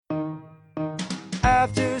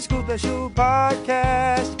After School Special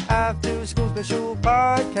Podcast. After School Special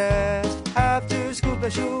Podcast. After School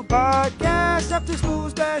Special Podcast. After School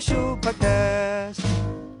Special Podcast.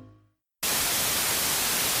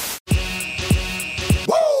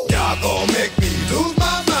 Woo! Y'all gonna make me lose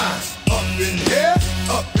my mind. Up in here,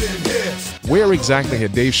 up in here. Where exactly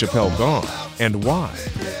had Dave Chappelle gone, and why?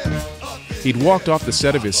 He'd walked off the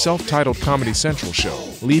set of his self-titled Comedy Central show,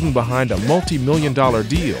 leaving behind a multi-million-dollar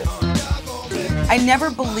deal. I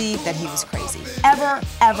never believed that he was crazy. Ever,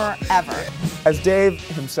 ever, ever. As Dave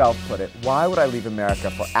himself put it, why would I leave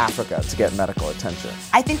America for Africa to get medical attention?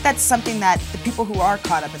 I think that's something that the people who are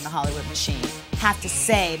caught up in the Hollywood machine have to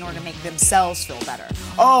say in order to make themselves feel better.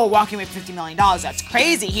 Oh, walking away with $50 million, that's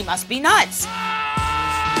crazy. He must be nuts.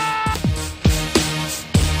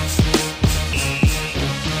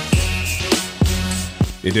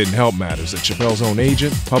 It didn't help matters that Chappelle's own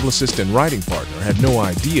agent, publicist, and writing partner had no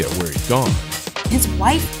idea where he'd gone. His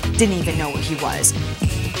wife didn't even know where he was.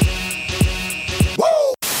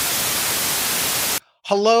 Woo!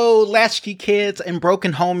 Hello, latchkey kids and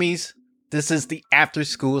broken homies. This is the After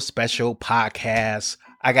School Special Podcast.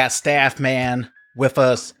 I got Staff Man with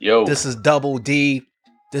us. Yo. This is Double D.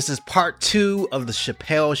 This is part 2 of the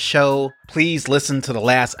Chappelle Show. Please listen to the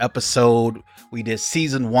last episode. We did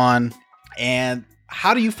season 1. And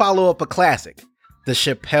how do you follow up a classic? The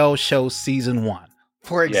Chappelle Show season 1.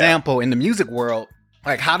 For example, in the music world,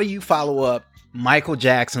 like how do you follow up Michael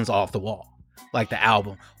Jackson's Off the Wall, like the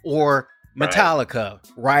album, or Metallica,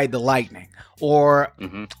 Ride the Lightning, or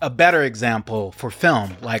a better example for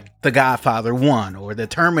film, like The Godfather 1 or The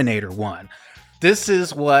Terminator 1. This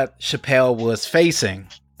is what Chappelle was facing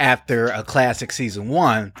after a classic season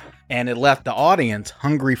 1, and it left the audience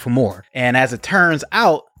hungry for more. And as it turns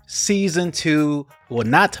out, season 2 will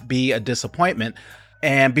not be a disappointment.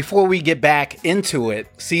 And before we get back into it,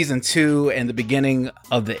 season 2 and the beginning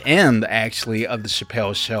of the end, actually, of the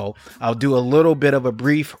Chappelle Show, I'll do a little bit of a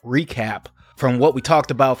brief recap from what we talked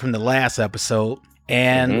about from the last episode.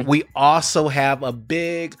 And we also have a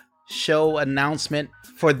big show announcement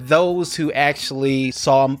for those who actually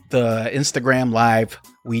saw the Instagram Live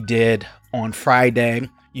we did on Friday.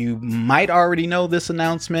 You might already know this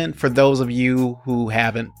announcement. For those of you who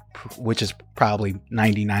haven't, which is probably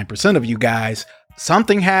 99% of you guys,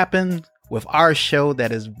 something happened with our show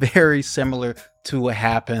that is very similar to what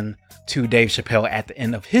happened to Dave Chappelle at the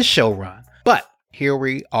end of his show run. But here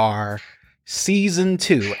we are, season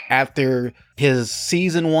 2, after his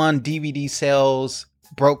season 1 DVD sales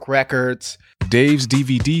broke records. Dave's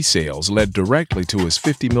DVD sales led directly to his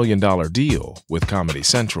 $50 million deal with Comedy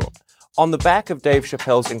Central. On the back of Dave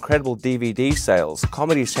Chappelle's incredible DVD sales,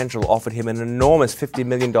 Comedy Central offered him an enormous $50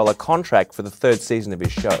 million contract for the 3rd season of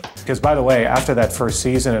his show. Because, by the way, after that first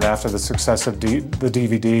season and after the success of the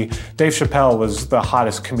DVD, Dave Chappelle was the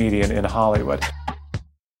hottest comedian in Hollywood.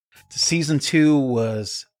 Season 2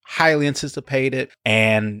 was highly anticipated,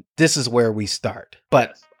 and this is where we start.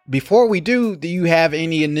 But before we do you have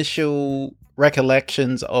any initial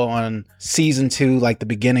recollections on season 2, like the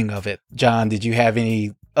beginning of it? John, did you have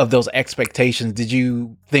any of those expectations? Did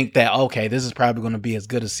you think that, okay, this is probably going to be as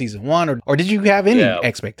good as season 1, or did you have any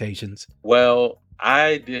expectations? Well,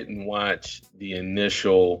 I didn't watch the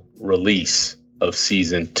initial release of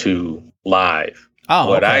season 2 live.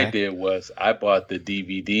 What I did was I bought the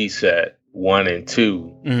DVD set 1 and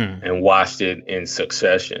 2 and watched it in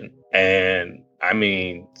succession. And I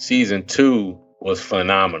mean, season 2 was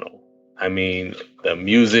phenomenal. I mean, the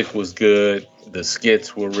music was good. The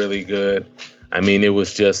skits were really good. I mean, it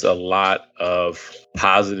was just a lot of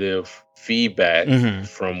positive feedback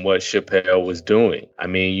from what Chappelle was doing. I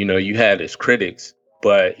mean, you know, you had his critics,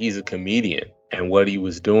 but he's a comedian. And what he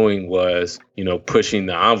was doing was, you know, pushing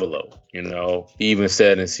the envelope. You know, he even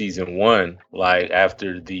said in season 1, like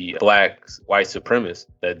after the black white supremacist,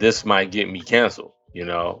 that this might get me canceled, you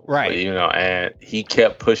know? Right. You know, and he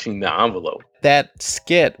kept pushing the envelope. That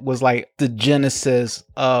skit was like the genesis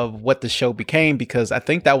of what the show became, because I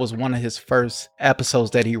think that was one of his first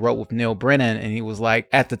episodes that he wrote with Neil Brennan. And he was like,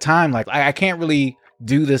 at the time, like, I can't really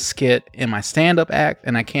do this skit in my stand-up act,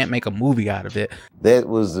 and I can't make a movie out of it. That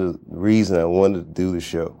was the reason I wanted to do the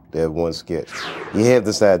show, that one sketch. You have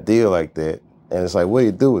this idea like that, and it's like, what do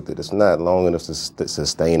you do with it? It's not long enough to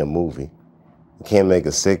sustain a movie. You can't make a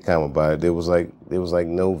sitcom about it. There was like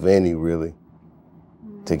no venue, really.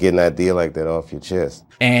 to get an idea like that off your chest.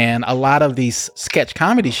 And a lot of these sketch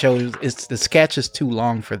comedy shows, the sketch is too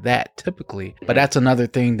long for that typically. But that's another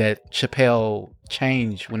thing that Chappelle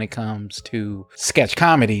changed when it comes to sketch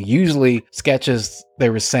comedy. Usually sketches,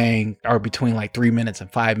 they were saying, are between like 3 minutes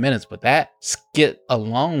and 5 minutes. But that skit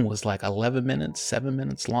alone was like 11 minutes, 7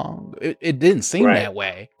 minutes long. It didn't seem that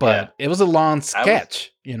way, but it was a long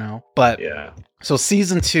sketch, you know. But so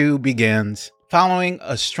season 2 begins. Following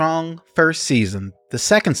a strong first season, the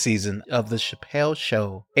second season of The Chappelle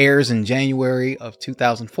Show airs in January of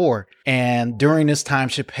 2004. And during this time,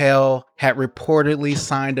 Chappelle had reportedly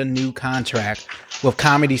signed a new contract with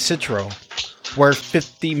Comedy Central worth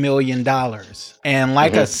 $50 million. And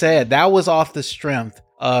like I said, that was off the strength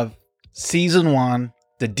of season 1,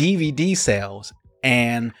 the DVD sales.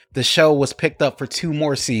 And the show was picked up for 2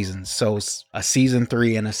 more seasons. So a season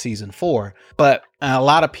 3 and a season 4. But a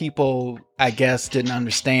lot of people, I guess, didn't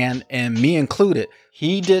understand, and me included,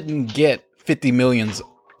 he didn't get 50 million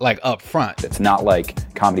like up front. It's not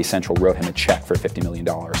like Comedy Central wrote him a check for $50 million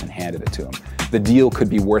and handed it to him. The deal could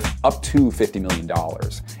be worth up to $50 million.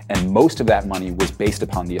 And most of that money was based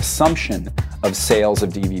upon the assumption of sales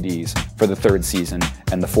of DVDs for the 3rd season,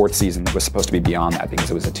 and the 4th season was supposed to be beyond that because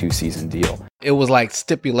it was a 2-season deal. It was like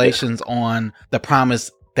stipulations on the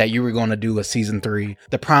promise that you were going to do a season 3,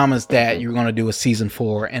 the promise that you were going to do a season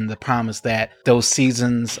 4, and the promise that those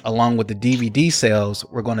seasons, along with the DVD sales,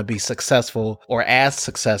 were going to be successful or as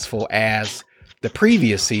successful as the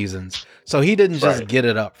previous seasons. So he didn't just get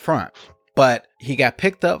it up front, but he got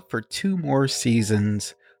picked up for 2 more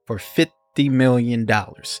seasons for $50 million.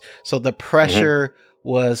 So the pressure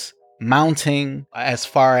was mounting as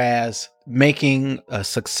far as making a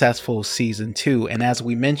successful season 2. And as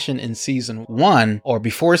we mentioned in season 1, or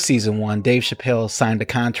before season 1, Dave Chappelle signed a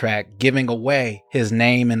contract giving away his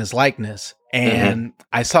name and his likeness. And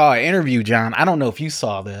I saw an interview, John, I don't know if you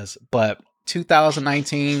saw this, but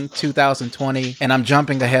 2019, 2020, and I'm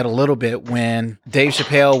jumping ahead a little bit, when Dave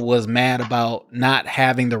Chappelle was mad about not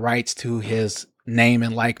having the rights to his name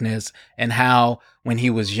and likeness, and how when he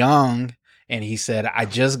was young and he said, I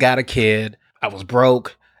just got a kid, I was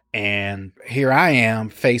broke, and here I am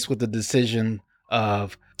faced with the decision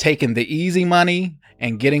of taking the easy money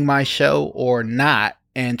and getting my show or not,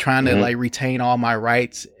 and trying to like retain all my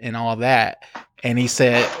rights and all that. And he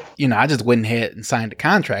said, you know, I just went ahead and signed the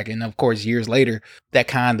contract. And of course, years later, that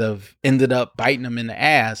kind of ended up biting him in the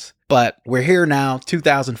ass. But we're here now,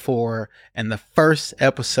 2004. And the first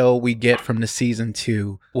episode we get from the season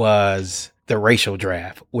 2 was the racial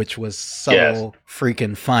draft, which was so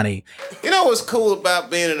freaking funny. You know what's cool about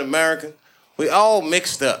being an American? We all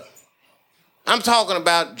mixed up. I'm talking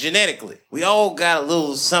about genetically. We all got a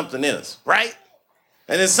little something in us, right?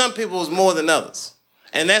 And then some people is more than others.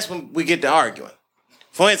 And that's when we get to arguing.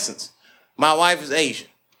 For instance, my wife is Asian.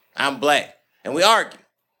 I'm black. And we argue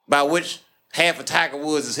about which half of Tiger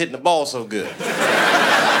Woods is hitting the ball so good.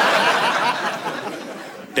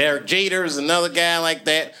 Derek Jeter is another guy like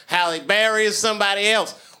that. Halle Berry is somebody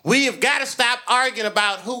else. We have got to stop arguing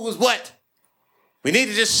about who was what. We need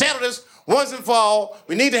to just settle this once and for all.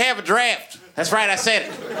 We need to have a draft. That's right, I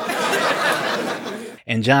said it.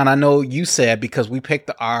 And John, I know you said, because we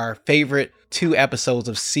picked our favorite 2 episodes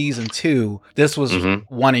of season 2, this was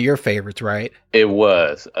one of your favorites, right? It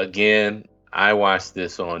was. Again, I watched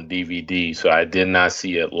this on DVD, so I did not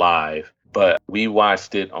see it live. But we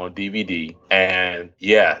watched it on DVD, and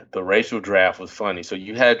yeah, the racial draft was funny. So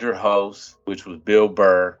you had your host, which was Bill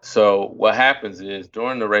Burr. So what happens is,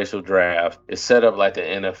 during the racial draft, it's set up like the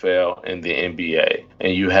NFL and the NBA.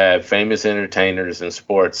 And you have famous entertainers and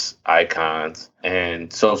sports icons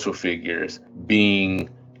and social figures being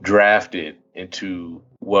drafted into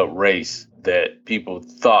what race that people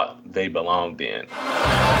thought they belonged in.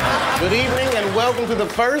 Good evening and welcome to the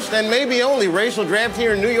first and maybe only racial draft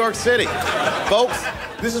here in New York City. Folks,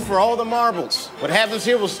 this is for all the marbles. What happens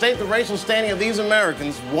here will state the racial standing of these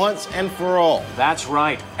Americans once and for all. That's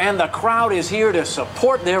right. And the crowd is here to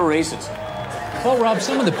support their races. Well, Rob,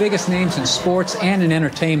 some of the biggest names in sports and in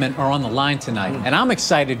entertainment are on the line tonight, and I'm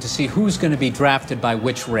excited to see who's going to be drafted by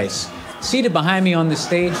which race. Seated behind me on the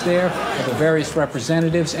stage there are the various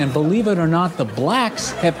representatives, and believe it or not, the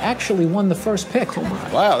blacks have actually won the first pick.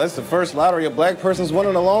 Wow, that's the first lottery a black person's won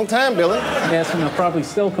in a long time, Billy. Yes, and they'll probably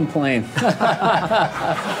still complain.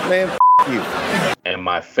 Man, you. And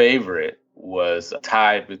my favorite was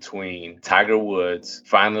tied between Tiger Woods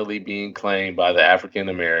finally being claimed by the African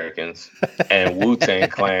Americans and Wu-Tang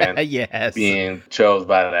Clan being chosen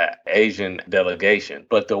by the Asian delegation.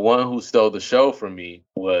 But the one who stole the show from me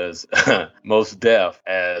was Mos Def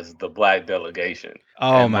as the black delegation.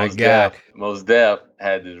 Oh, and my God. Mos Def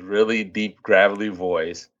had this really deep, gravelly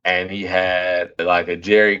voice, and he had like a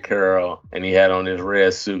Jerry curl, and he had on his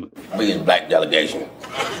red suit. We is black delegation.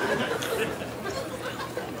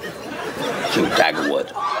 Shoot Tiger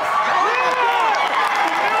Woods.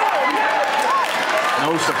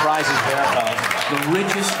 No surprises there. The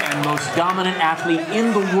richest and most dominant athlete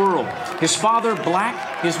in the world. His father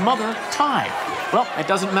black, his mother Thai. Well, it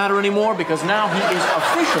doesn't matter anymore because now he is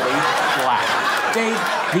officially black. Dave,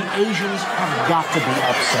 the Asians have got to be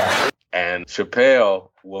upset. And Chappelle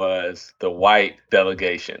was the white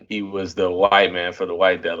delegation. He was the white man for the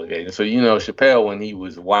white delegation. So, Chappelle, when he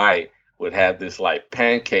was white, would have this like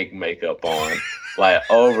pancake makeup on, like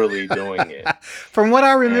overly doing it. From what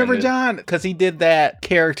I remember, John, because he did that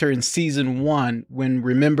character in season 1, when,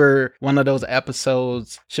 remember one of those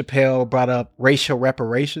episodes, Chappelle brought up racial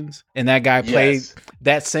reparations, and that guy played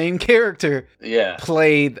that same character,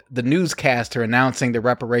 played the newscaster announcing the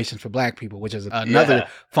reparations for black people, which is another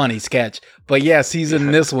funny sketch. But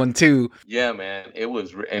season this one too. Yeah, man, it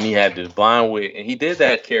was, and he had this blonde wig, and he did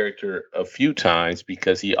that character a few times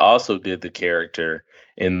because he also did the character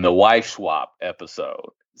in the wife swap episode.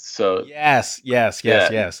 So yes.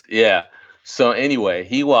 Yeah. So anyway,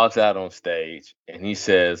 he walks out on stage and he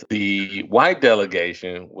says the white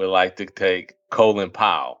delegation would like to take Colin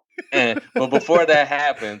Powell. But before that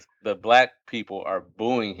happens, the black people are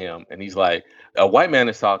booing him, and he's like, a white man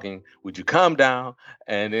is talking, would you calm down?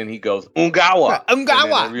 And then he goes, Ungawa.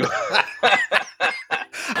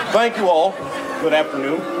 Thank you all. Good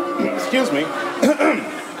afternoon. Excuse me.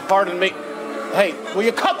 Pardon me. Hey, will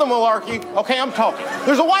you cut the malarkey? Okay, I'm talking.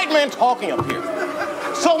 There's a white man talking up here.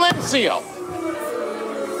 Silencio.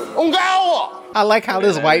 Ungawa. I like how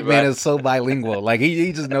this white man is so bilingual. Like,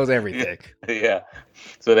 he just knows everything. Yeah.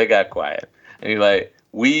 So they got quiet. And he's like,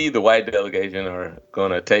 we, the white delegation, are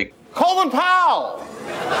going to take Colin Powell.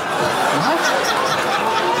 What?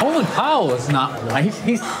 Colin Powell is not white.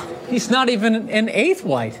 He's not even an eighth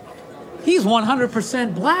white. He's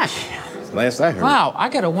 100% black. Last I heard. Wow, I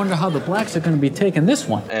gotta wonder how the blacks are gonna be taking this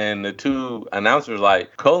one. And the two announcers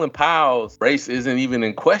like, Colin Powell's race isn't even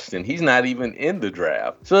in question. He's not even in the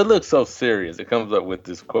draft. So it looks so serious. It comes up with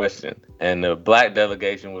this question. And the black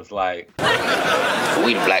delegation was like,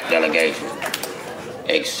 we the black delegation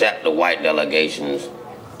accept the white delegation's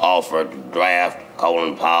offer to draft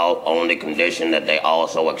Colin Powell on the condition that they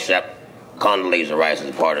also accept Condoleezza Rice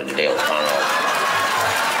as part of the deal.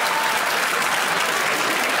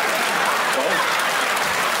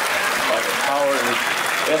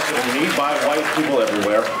 That's what we need by white people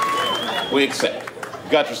everywhere. We accept.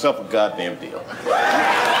 You got yourself a goddamn deal.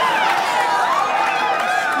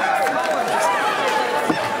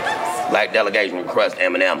 Black delegation request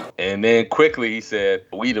Eminem. And then quickly he said,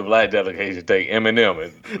 we the black delegation take Eminem.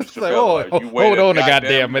 And Chappelle, hold on a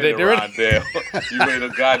goddamn minute. Rondell. You wait a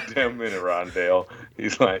goddamn minute, Rondell.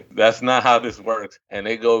 He's like, that's not how this works. And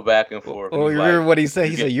they go back and forth. Oh, you remember what he said?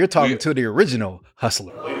 He said, you're talking to the original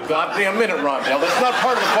hustler. Wait a goddamn minute, Rondell. That's not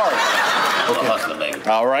part of the party. Okay. Hustler, baby.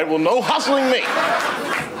 All right, well, no hustling me.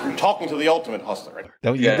 You're talking to the ultimate hustler.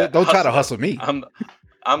 Don't try to hustle me. I'm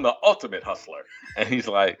the ultimate hustler. And he's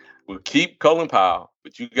like, we'll keep Colin Powell,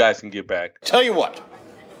 but you guys can get back. Tell you what,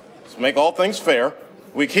 let's make all things fair.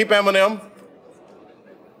 We keep Eminem,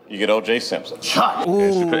 you get O.J. Simpson.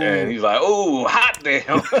 And he's like, ooh, hot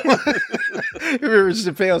damn. Remember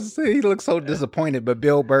Chappelle said he looked so disappointed, but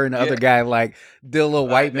Bill Burr and the other guy like did a little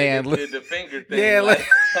white man look. Did the finger thing. Yeah,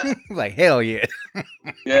 like hell yeah.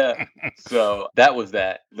 Yeah. So that was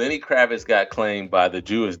that. Lenny Kravitz got claimed by the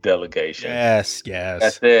Jewish delegation. Yes.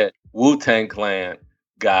 That's it. Wu-Tang Clan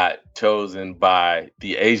got chosen by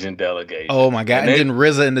the Asian delegation. Oh my God. And then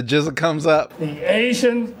RZA and the Jizza comes up. The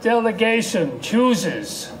Asian delegation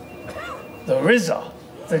chooses the RZA,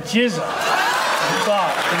 the Jizza, the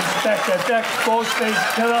God, Inspector Deck,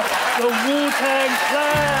 Ghostface Killer, the Wu-Tang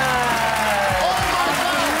Clan.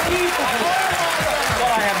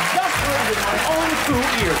 What I have just heard with my own two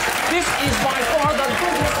ears. This is by far the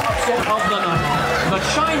biggest upset of the night. The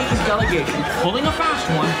Chinese delegation pulling a fast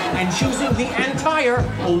one and choosing the entire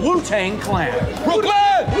Wu-Tang Clan.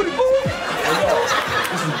 Brooklyn!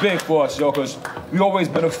 This is big for us, yo, because we always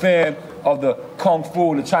been a fan of the Kung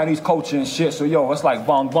Fu, the Chinese culture and shit. So, yo, it's like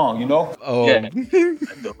bong bong, you know? Oh. Yeah.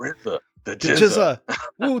 The RZA, the Jizza.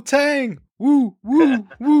 Wu-Tang. Woo, woo,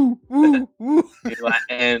 woo, woo, woo.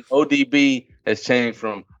 And ODB has changed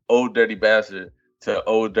from Old Dirty Bastard to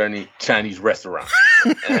Old Dirty Chinese Restaurant.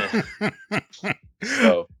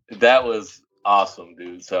 So that was awesome,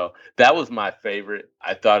 dude. So that was my favorite.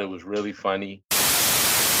 I thought it was really funny.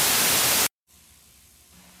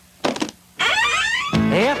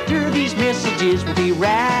 After these messages, we'll be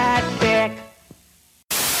right back.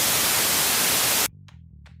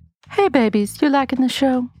 Hey babies, you liking the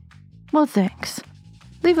show? Well, thanks.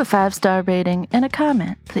 Leave a 5-star rating and a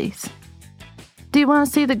comment, please. Do you want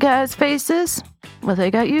to see the guys' faces? Well,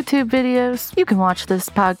 they got YouTube videos. You can watch this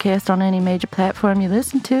podcast on any major platform you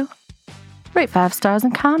listen to. Rate 5 stars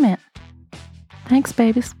and comment. Thanks,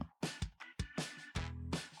 babies.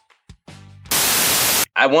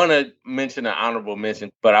 I want to mention an honorable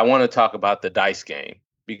mention, but I want to talk about the dice game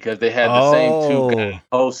because they had the same two guys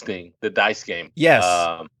hosting the dice game. Yes.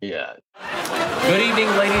 Yeah. Good evening,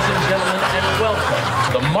 ladies and gentlemen, and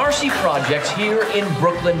welcome to the Marcy Projects here in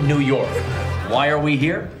Brooklyn, New York. Why are we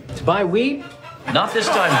here? To buy weed? Not this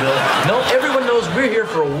time, Bill. No, everyone knows we're here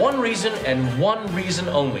for one reason and one reason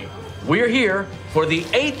only. We're here for the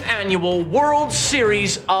 8th annual World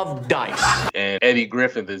Series of Dice. And Eddie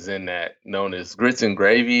Griffith is in that, known as Grits and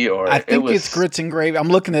Gravy, or I think it's Grits and Gravy. I'm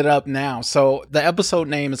looking it up now. So the episode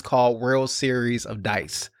name is called World Series of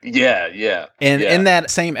Dice. Yeah. And in that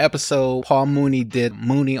same episode, Paul Mooney did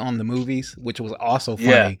Mooney on the Movies, which was also funny.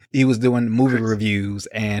 Yeah. He was doing movie reviews,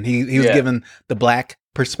 and he was giving the black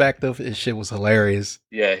perspective. His shit was hilarious.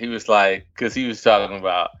 Yeah, he was like, because he was talking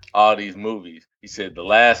about all these movies. He said The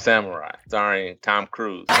Last Samurai, starring Tom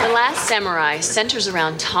Cruise. The Last Samurai centers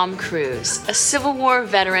around Tom Cruise, a Civil War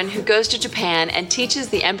veteran who goes to Japan and teaches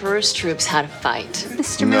the Emperor's troops how to fight.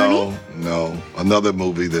 Mr. Mooney? No. Another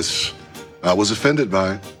movie I was offended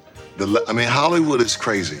by. Hollywood is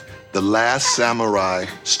crazy. The Last Samurai,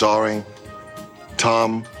 starring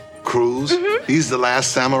Tom Cruise. Mm-hmm. He's the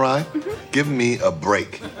last samurai. Mm-hmm. Give me a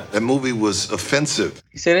break. That movie was offensive.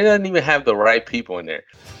 He said it doesn't even have the right people in there.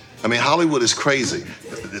 Hollywood is crazy.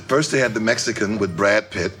 First they had the Mexican with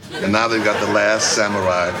Brad Pitt, and now they've got The Last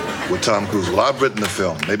Samurai with Tom Cruise. Well, I've written the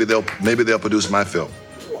film. Maybe they'll produce my film.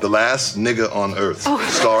 The Last Nigga on Earth,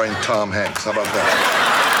 starring Tom Hanks. How about that?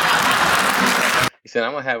 He said,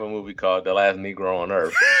 I'm going to have a movie called The Last Negro on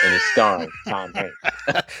Earth, and it's starring Tom Hanks.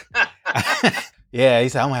 Yeah, he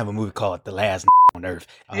said, I'm going to have a movie called The Last on Earth.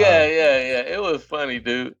 Yeah. It was funny,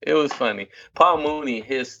 dude. It was funny. Paul Mooney,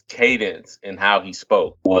 his cadence and how he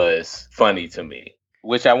spoke was funny to me,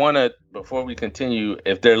 which I want to, before we continue,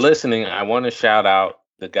 if they're listening, I want to shout out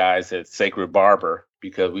the guys at Sacred Barber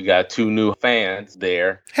because we got 2 new fans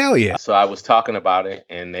there. Hell yeah. So I was talking about it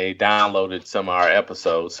and they downloaded some of our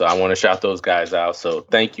episodes. So I want to shout those guys out. So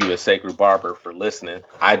thank you to Sacred Barber for listening.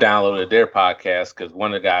 I downloaded their podcast because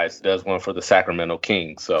one of the guys does one for the Sacramento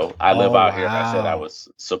Kings. So I live out here. I said I would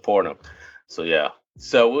support them. So yeah.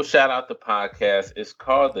 So we'll shout out the podcast. It's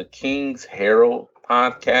called the King's Herald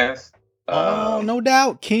Podcast. No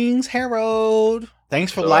doubt. King's Herald.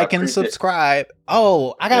 Thanks for liking and subscribe.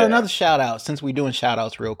 Oh, I got another shout out since we're doing shout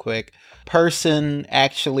outs real quick. Person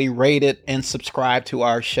actually rated and subscribed to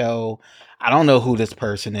our show. I don't know who this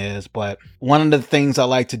person is, but one of the things I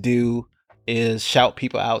like to do is shout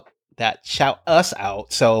people out that shout us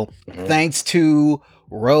out. So thanks to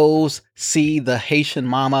Rose C, the Haitian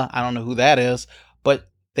Mama. I don't know who that is, but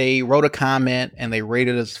they wrote a comment and they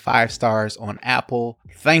rated us 5 stars on Apple.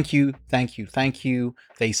 Thank you.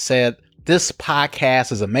 They said, this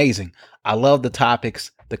podcast is amazing. I love the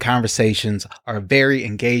topics. The conversations are very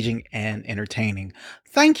engaging and entertaining.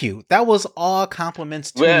 Thank you. That was all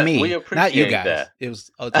compliments to me, we appreciate not you guys. That. It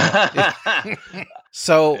was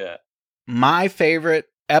so. My favorite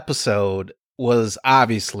episode was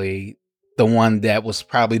obviously the one that was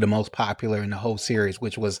probably the most popular in the whole series,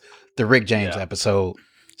 which was the Rick James episode,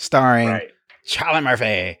 starring Charlie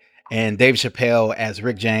Murphy and Dave Chappelle as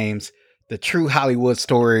Rick James. The true Hollywood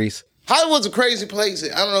stories. Hollywood's a crazy place.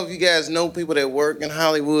 I don't know if you guys know people that work in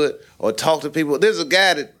Hollywood or talk to people. There's a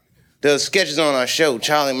guy that does sketches on our show,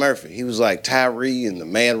 Charlie Murphy. He was like Tyree in the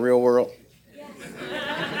Mad Real World.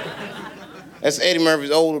 That's Eddie Murphy's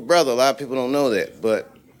older brother. A lot of people don't know that.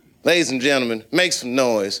 But ladies and gentlemen, make some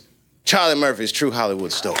noise. Charlie Murphy's True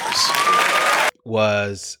Hollywood Stories.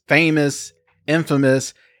 Was famous,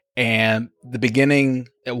 infamous, and the beginning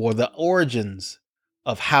or the origins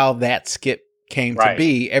of how that skit came to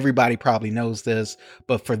be. Everybody probably knows this,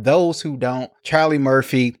 but for those who don't, Charlie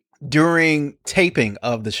Murphy, during taping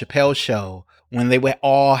of the Chappelle show, when they would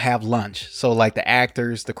all have lunch, so like the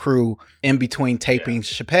actors, the crew, in between taping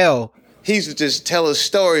Chappelle, he used to just tell us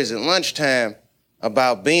stories at lunchtime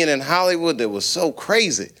about being in Hollywood that was so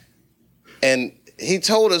crazy. And he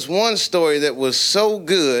told us one story that was so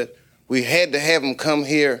good, we had to have him come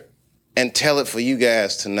here and tell it for you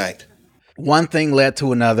guys tonight. One thing led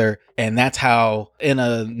to another, and that's how, in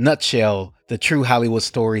a nutshell, the True Hollywood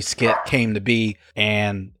Story skit came to be,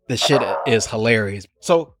 and the shit is hilarious.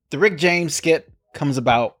 So the Rick James skit comes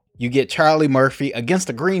about. You get Charlie Murphy against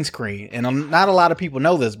a green screen, and not a lot of people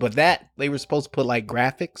know this, but that they were supposed to put like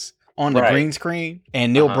graphics on the green screen,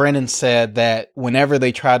 and Neil Brennan said that whenever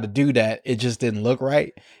they tried to do that, it just didn't look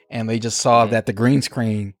right, and they just saw that the green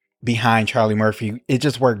screen behind Charlie Murphy, it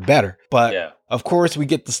just worked better. But of course, we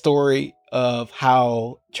get the story of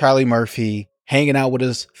how Charlie Murphy hanging out with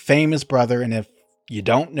his famous brother, and if you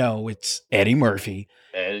don't know, it's Eddie Murphy,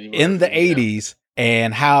 in the 80s,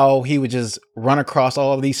 and how he would just run across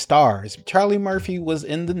all of these stars. Charlie Murphy was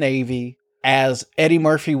in the Navy. As Eddie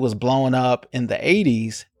Murphy was blowing up in the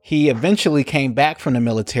 80s, he eventually came back from the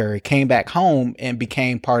military, came back home, and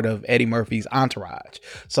became part of Eddie Murphy's entourage.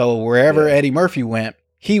 So wherever Eddie Murphy went,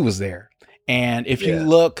 he was there. And if you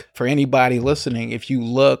look, for anybody listening, if you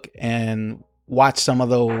look and watch some of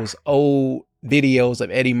those old videos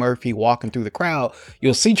of Eddie Murphy walking through the crowd,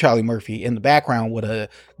 you'll see Charlie Murphy in the background with a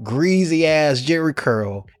greasy ass jerry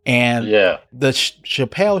curl. And the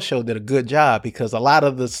Chappelle show did a good job, because a lot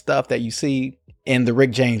of the stuff that you see in the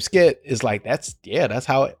Rick James skit is like, that's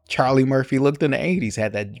how Charlie Murphy looked in the 80s,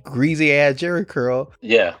 had that greasy ass jerry curl.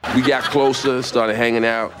 Yeah. We got closer, started hanging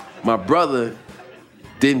out. My brother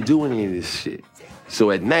didn't do any of this shit.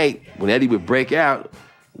 So at night, when Eddie would break out,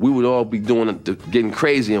 we would all be getting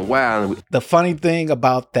crazy and wild. The funny thing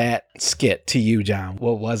about that skit to you, John,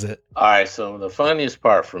 what was it? All right, so the funniest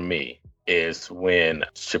part for me is when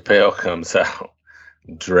Chappelle comes out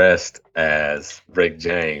dressed as Rick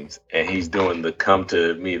James, and he's doing the come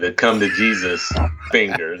to Jesus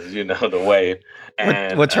fingers, the wave.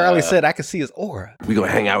 And what Charlie said, I could see his aura. We're going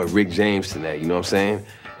to hang out with Rick James tonight, you know what I'm saying?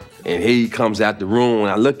 And he comes out the room, and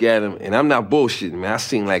I look at him, and I'm not bullshitting, man. I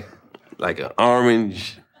seen like an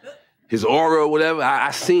orange, his aura or whatever.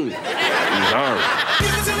 I seen it. His orange.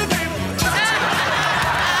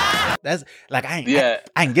 That's like, I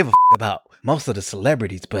ain't give a about most of the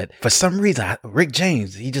celebrities, but for some reason, Rick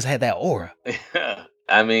James, he just had that aura.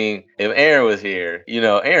 I mean, if Aaron was here,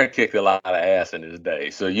 Aaron kicked a lot of ass in his day.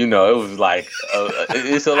 So, it was like,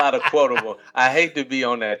 it's a lot of quotable. I hate to be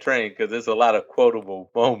on that train because it's a lot of quotable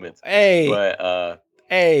moments. Hey. But,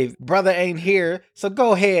 hey, brother ain't here, so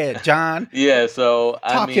go ahead, John. Yeah, so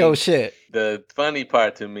Talk your shit. The funny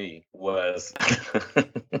part to me was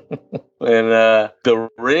when the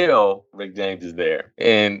real Rick James is there,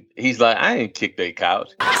 and he's like, I ain't kicked their couch.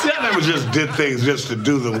 See, I never just did things just to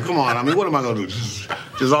do them. Come on, I mean, what am I gonna do?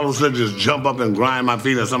 Just all of a sudden just jump up and grind my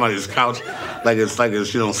feet on somebody's couch like it's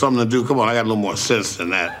something to do? Come on, I got a little more sense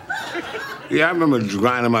than that. Yeah, I remember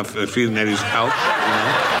grinding my feet on Eddie's couch.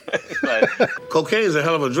 Cocaine's a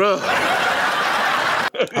hell of a drug.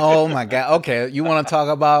 Oh my God. Okay. You want to talk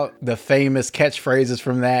about the famous catchphrases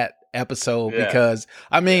from that episode? Yeah. Because,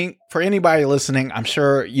 I mean, for anybody listening, I'm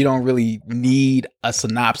sure you don't really need a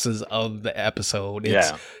synopsis of the episode.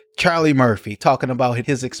 It's Charlie Murphy talking about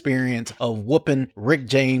his experience of whooping Rick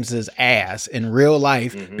James's ass in real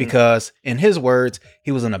life, because, in his words,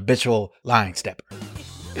 he was an habitual line stepper.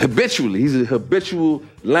 Habitually. He's a habitual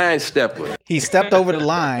line stepper. He stepped over the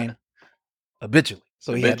line habitually.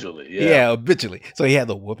 So habitually. So he had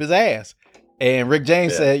to whoop his ass. And Rick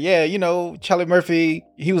James said, Charlie Murphy,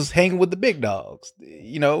 he was hanging with the big dogs.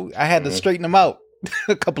 I had to straighten him out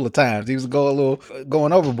a couple of times. He was going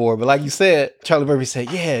overboard. But like you said, Charlie Murphy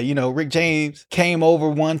said, Rick James came over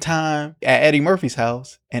one time at Eddie Murphy's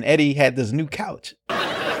house, and Eddie had this new couch.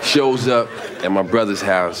 Shows up at my brother's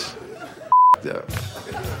house.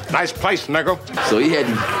 Nice place, nigga. So he had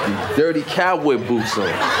these dirty cowboy boots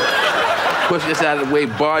on. Pushed us out of the way,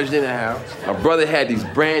 barged in the house. My brother had these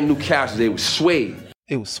brand new couches. They were suede.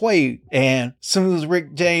 It was suede. And as soon as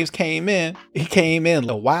Rick James came in, he came in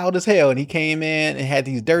wild as hell. And he came in and had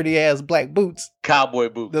these dirty ass black boots. Cowboy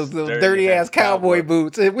boots. Those dirty ass cowboy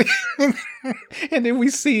boots. And, and then we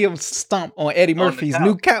see him stomp on Eddie Murphy's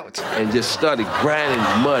new couch. And just started grinding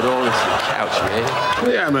mud on the couch,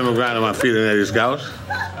 man. Yeah, I remember grinding my feet on Eddie's couch.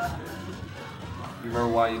 You remember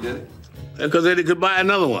why you did it? Because Eddie could buy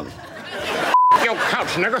another one. Your couch,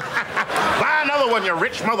 nigga. Buy another one, you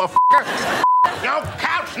rich motherfucker. Your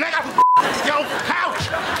couch, nigga. Your couch.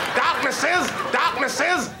 Darkness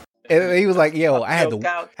is. And he was like, yo, I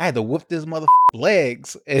had to whoop this motherfucker's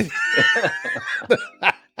legs. And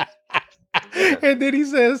then he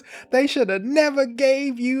says, they should have never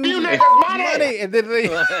gave you money. And then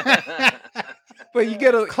but you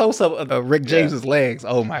get a close-up of Rick James's legs.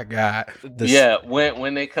 Oh, my God.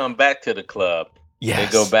 When they come back to the club, They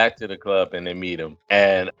go back to the club and they meet him.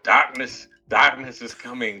 And darkness is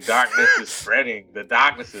coming. Darkness is spreading. The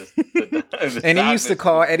darkness is... And he used to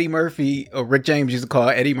call Eddie Murphy, or Rick James used to call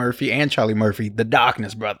Eddie Murphy and Charlie Murphy the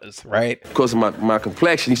Darkness Brothers, right? Because of my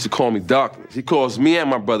complexion, he used to call me Darkness. He calls me and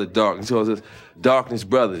my brother Darkness. He calls us Darkness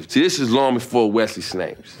Brothers. See, this is long before Wesley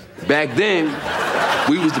Snipes. Back then,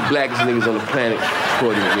 we was the blackest niggas on the planet,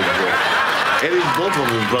 according to Rick James. Eddie's both of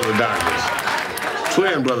them brother Darkness.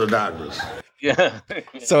 Twin brother Darkness. Yeah.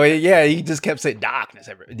 So yeah, he just kept saying darkness.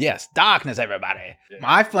 Darkness, everybody. Yeah.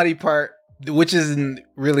 My funny part, which isn't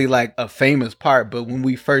really like a famous part, but when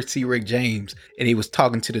we first see Rick James and he was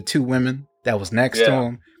talking to the two women that was next to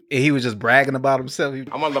him, and he was just bragging about himself.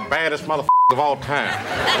 I'm one of the baddest motherfuckers of all time.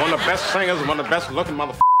 One of the best singers, one of the best looking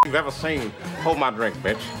motherfuckers you've ever seen. Hold my drink,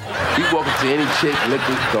 bitch. He walk up to any chick, lick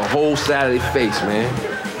the whole side of their face, man.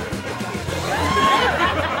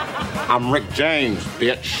 I'm Rick James,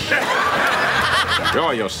 bitch.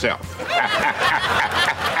 Enjoy yourself.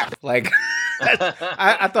 Like,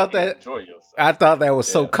 I thought that was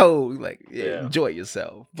so cold. Like, enjoy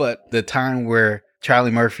yourself. But the time where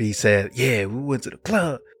Charlie Murphy said, "Yeah, we went to the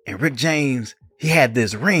club, and Rick James, he had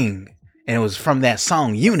this ring, and it was from that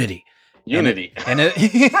song Unity." He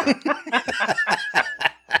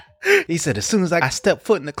said, as soon as I stepped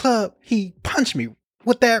foot in the club, he punched me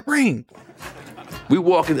with that ring. We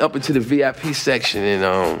walking up into the VIP section, and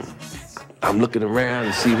I'm looking around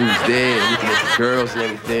to see who's there, and looking at the girls and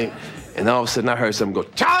everything. And all of a sudden, I heard something go,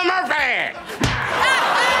 "Charlie Murphy!"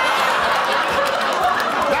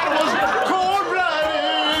 That was cold-blooded.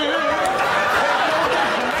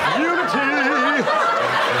 Unity.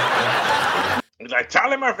 It's like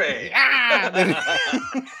Charlie Murphy.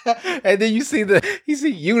 And then you see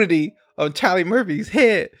Unity on Charlie Murphy's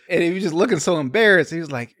head, and he was just looking so embarrassed. He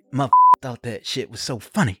was like, "Motherfucker thought that shit was so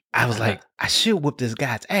funny." I was like, I should whoop this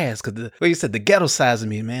guy's ass, because he said the ghetto size of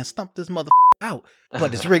me, man, stump this motherfucker out.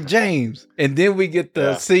 But it's Rick James. And then we get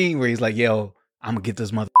the scene where he's like, "Yo, I'm gonna get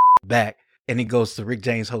this motherfucker back." And he goes to Rick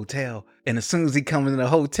James' hotel. And as soon as he comes in the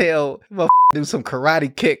hotel, motherfucker do some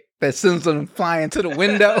karate kick that sends him flying to the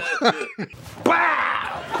window.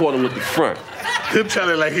 Wow! Caught him with the front. He'll tell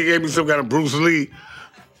it like he gave me some kind of Bruce Lee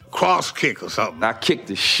cross kick or something. I kicked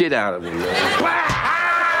the shit out of him, man.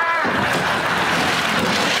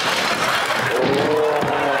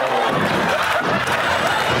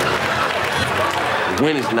 The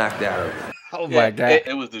wind is knocked out of him. Oh my God.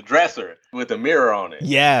 It was the dresser with the mirror on it.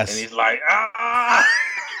 Yes. And he's like, ah.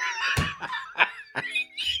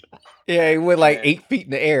 Yeah, he went like 8 feet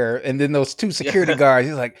in the air, and then those two security guards,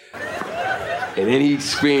 he's like... And then he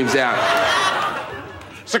screams out,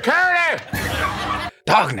 "Security!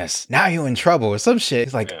 Darkness, now you're in trouble," or some shit.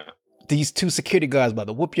 It's like, these two security guards about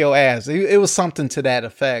to whoop your ass. It was something to that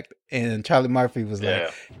effect, and Charlie Murphy was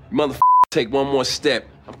like... "Motherfucker, take one more step,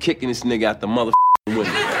 I'm kicking this nigga out the motherfucking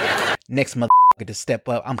window." Next motherfucker to step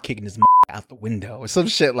up, I'm kicking this out the window, or some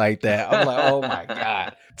shit like that. I'm like, oh my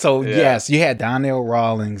God. So yes, you had Donnell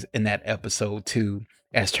Rawlings in that episode too,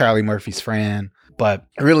 as Charlie Murphy's friend. But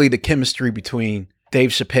really the chemistry between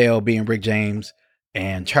Dave Chappelle being Rick James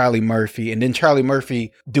and Charlie Murphy, and then Charlie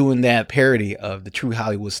Murphy doing that parody of the True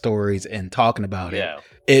Hollywood Stories and talking about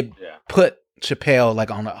it put Chappelle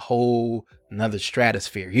like on a whole another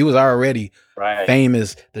stratosphere. He was already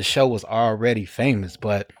famous. The show was already famous,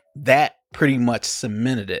 but that pretty much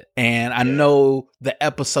cemented it. And I know the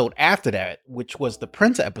episode after that, which was the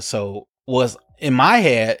Prince episode, was in my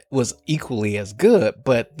head was equally as good.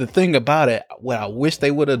 But the thing about it, what I wish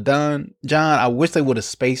they would have done, John, I wish they would have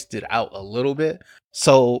spaced it out a little bit.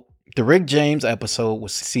 So the Rick James episode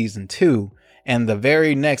was season 2, and the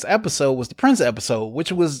very next episode was the Prince episode,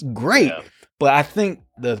 which was great. Yeah. But I think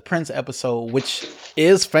the Prince episode, which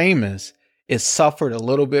is famous, it suffered a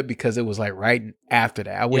little bit because it was like right after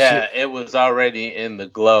that. It was already in the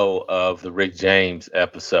glow of the Rick James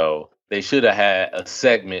episode. They should have had a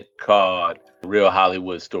segment called Real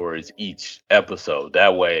Hollywood Stories each episode.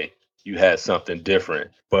 That way you had something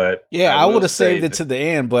different. But yeah, I would have saved it to the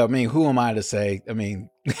end. But I mean, who am I to say? I mean,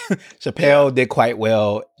 Chappelle did quite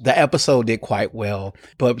well. The episode did quite well.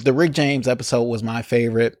 But the Rick James episode was my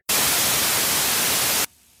favorite.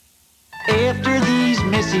 After these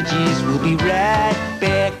messages, we'll be right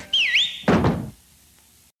back.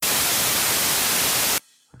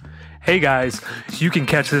 Hey guys, you can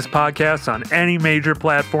catch this podcast on any major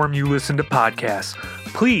platform you listen to podcasts.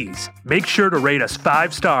 Please make sure to rate us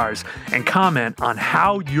 5 stars and comment on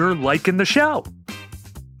how you're liking the show.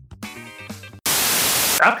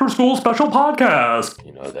 After School Special Podcast.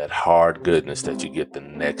 You know, that hard goodness that you get the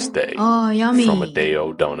next day. Oh, yummy. From a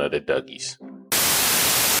day-old donut at Dougie's.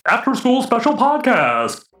 After School Special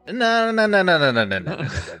Podcast. No.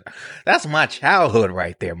 That's my childhood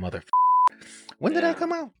right there, mother. When did that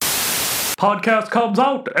come out? Podcast comes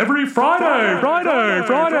out every Friday.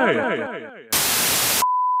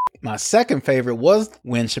 My second favorite was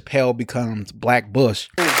when Chappelle becomes Black Bush.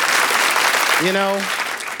 You know,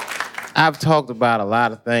 I've talked about a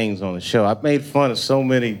lot of things on the show. I've made fun of so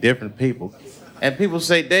many different people. And people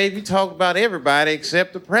say, Dave, you talk about everybody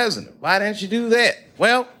except the president. Why didn't you do that?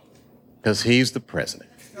 Well, because he's the president.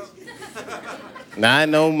 Now, I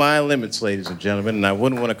know my limits, ladies and gentlemen, and I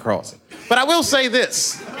wouldn't want to cross them. But I will say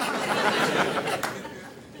this.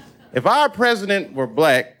 If our president were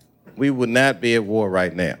black, we would not be at war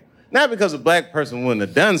right now. Not because a black person wouldn't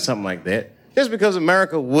have done something like that, just because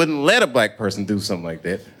America wouldn't let a black person do something like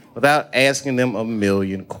that without asking them a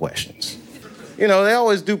million questions. You know, they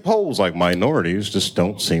always do polls like minorities just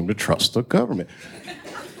don't seem to trust the government.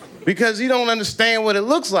 Because you don't understand what it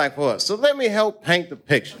looks like for us. So let me help paint the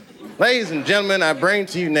picture. Ladies and gentlemen, I bring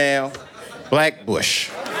to you now Black Bush.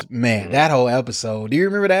 Man, that whole episode. Do you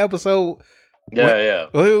remember that episode? Yeah.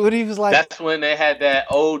 What he was like? That's when they had that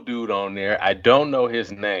old dude on there. I don't know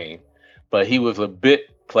his name, but he was a bit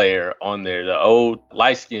player on there, the old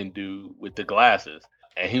light-skinned dude with the glasses.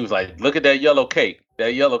 And he was like, look at that yellow cake.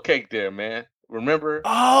 That yellow cake there, man. Remember?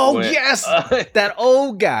 Oh, yes. That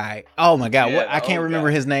old guy. Oh, my God. Yeah, I can't remember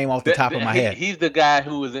his name off the top of my head. He's the guy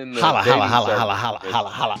who was in the... Holla.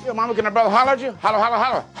 Your mama gonna brother holler at you? Holler at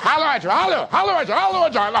you. Holler at you.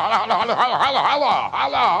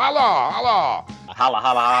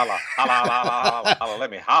 Let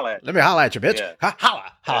me holler at you. Let me holler at you, bitch. Yeah.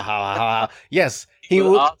 Holla. Yes. He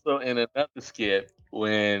was also in another skit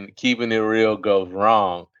when Keeping It Real goes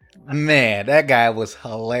wrong. Man, that guy was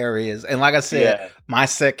hilarious. And like I said, my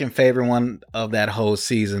second favorite one of that whole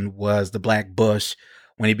season was the Black Bush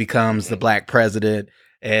when he becomes the black president.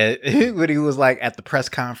 And when he was like at the press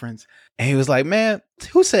conference and he was like, man,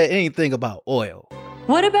 who said anything about oil?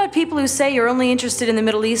 What about people who say you're only interested in the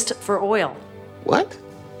Middle East for oil? What?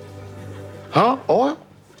 Huh? Oil?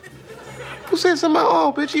 Who said something about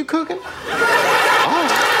oil, bitch? You cooking?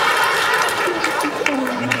 Oh.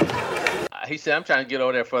 He said, I'm trying to get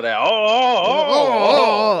over there for that.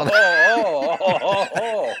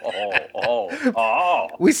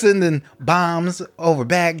 We sending bombs over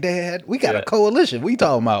Baghdad. We got a coalition. We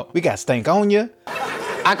talking about? We got Stankonia.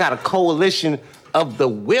 I got a coalition of the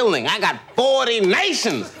willing. I got 40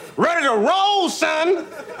 nations ready to roll, son.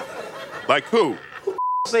 Like who? Who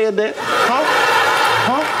said that?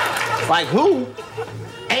 Huh? Like who?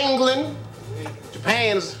 England,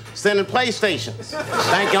 Japan's sending PlayStations.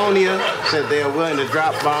 Stankonia said they are willing to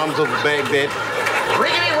drop bombs over Baghdad.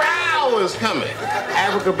 Rickety Row is coming.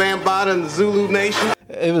 Africa Bambaataa and the Zulu Nation.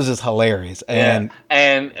 It was just hilarious. And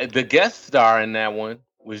the guest star in that one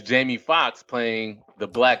was Jamie Foxx playing the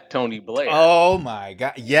Black Tony Blair. Oh my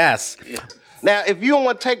God, yes. Now, if you don't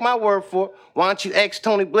want to take my word for it, why don't you ask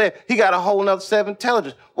Tony Blair? He got a whole nother set of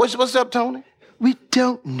intelligence. What's up, Tony? We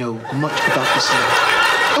don't know much about the South.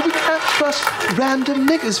 And we can't trust random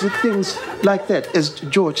niggas with things like that, as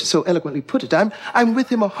George so eloquently put it. I'm with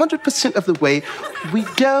him 100% of the way. We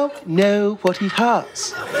don't know what he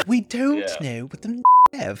has. We don't know what the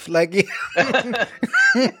have. Like, he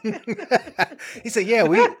said, yeah,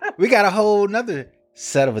 we got a whole nother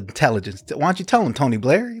set of intelligence. Why don't you tell him, Tony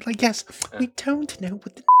Blair? He's like, yes, we don't know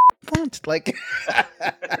what the want. Like,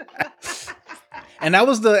 and that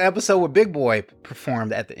was the episode where Big Boy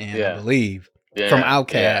performed at the end, I believe. From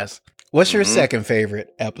Outkast. What's your second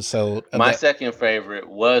favorite episode? My second favorite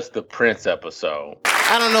was the Prince episode.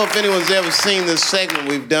 I don't know if anyone's ever seen this segment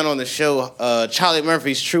we've done on the show, Charlie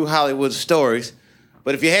Murphy's True Hollywood Stories.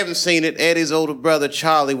 But if you haven't seen it, Eddie's older brother,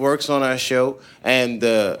 Charlie, works on our show. And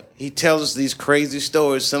he tells us these crazy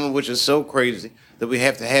stories, some of which are so crazy that we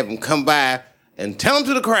have to have him come by and tell them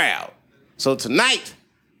to the crowd. So tonight,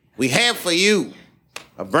 we have for you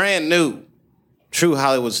a brand new True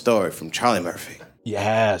Hollywood Story from Charlie Murphy.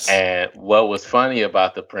 Yes. And what was funny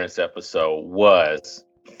about the Prince episode was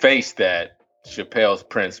face that Chappelle's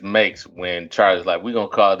Prince makes when Charlie's like, we're going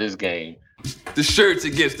to call this game the shirts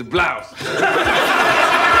against the blouse.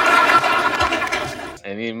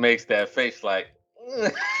 And he makes that face like...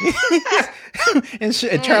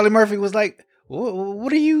 and Charlie Murphy was like,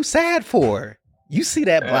 what are you sad for? You see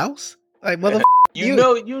that blouse? Like, motherfucker. You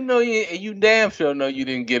damn sure know you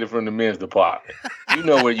didn't get it from the men's department. You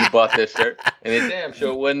know where you bought that shirt, and it damn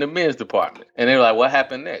sure wasn't the men's department. And they're like, what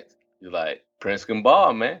happened next? You're like, Prince can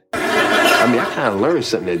ball, man. I mean, I kind of learned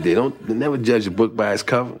something that day. Don't never judge a book by its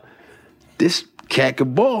cover. This cat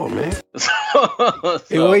could ball, man.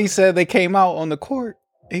 The way he said they came out on the court,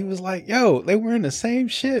 He was like, yo, they wearing the same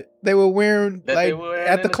shit they were wearing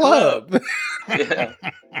at the club. Yeah.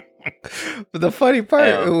 But the funny part,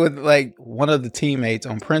 it was like one of the teammates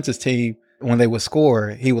on Prince's team, when they would score,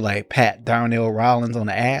 he would like pat Darnell Rollins on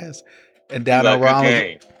the ass. And Darnell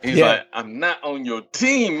Rollins. He's like, I'm not on your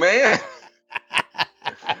team, man.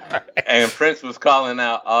 And Prince was calling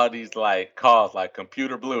out all these like calls like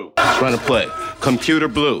Computer Blue. Run a play. Computer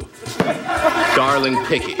Blue. Darling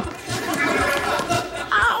Pickett.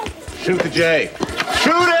 Shoot the J.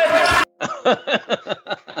 Shoot it!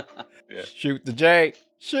 Shoot the J.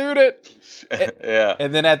 Shoot it. Yeah.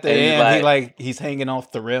 And then at the end, he's hanging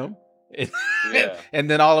off the rim. Yeah. And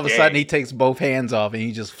then all of a sudden he takes both hands off and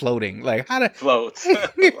he's just floating. Like, how to floats.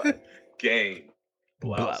 Game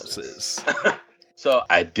blouses. So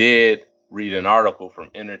I did read an article from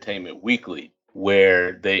Entertainment Weekly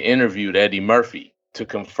where they interviewed Eddie Murphy to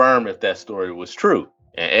confirm if that story was true.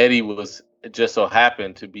 And Eddie was just so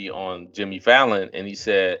happened to be on Jimmy Fallon, and he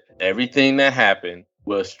said everything that happened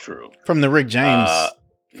was true. From the Rick James.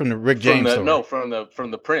 From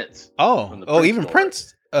the Prince. Even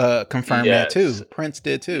Prince confirmed that too. Prince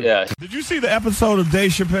did too. Yeah. Did you see the episode of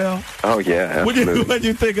Dave Chappelle? Oh yeah, absolutely. What did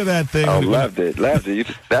you think of that thing? Oh, loved it.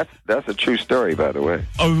 That's a true story, by the way.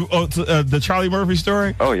 The Charlie Murphy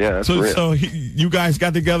story? Oh yeah, that's real. So you guys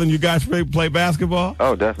got together and you guys play basketball?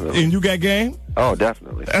 Oh, definitely. And you got game? Oh,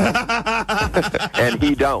 definitely. And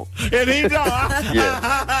he don't.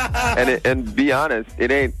 Yeah. And be honest,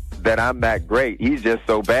 it ain't that I'm that great. He's just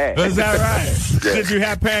so bad. Is that right? Yeah. Did you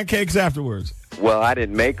have pancakes afterwards? Well, I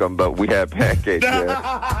didn't make them, but we had pancakes.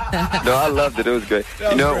 Yeah. No, I loved it. It was good.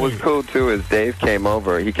 What was cool too is Dave came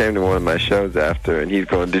over. He came to one of my shows after, and he's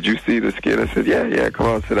going, "Did you see the skit?" I said, "Yeah. Come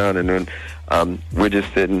on, sit down." And then we're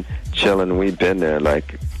just sitting, chilling. We've been there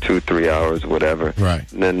like 2-3 hours, whatever. Right.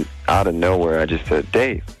 And then out of nowhere, I just said,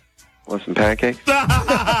 "Dave, want some pancakes?"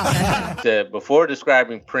 Before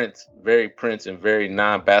describing Prince and very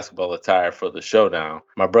non-basketball attire for the showdown,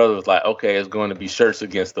 my brother was like, okay, it's going to be shirts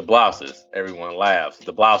against the blouses. Everyone laughs.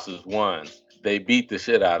 The blouses won. They beat the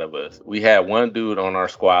shit out of us. We had one dude on our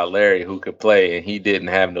squad, Larry, who could play, and he didn't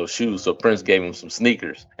have no shoes, so Prince gave him some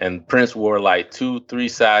sneakers. And Prince wore like 2-3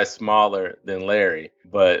 sizes smaller than Larry.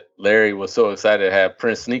 But Larry was so excited to have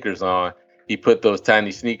Prince sneakers on, he put those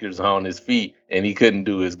tiny sneakers on his feet, and he couldn't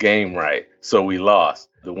do his game right. So we lost.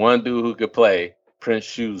 The one dude who could play,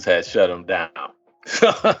 Prince's shoes had shut him down.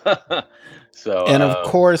 And of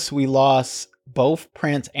course, we lost both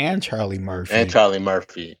Prince and Charlie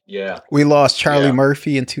Murphy. Yeah. We lost Charlie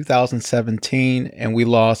Murphy in 2017, and we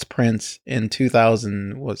lost Prince in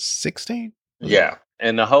 2016. Yeah.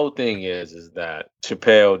 And the whole thing is that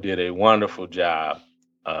Chappelle did a wonderful job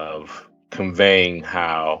of conveying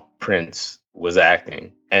how Prince was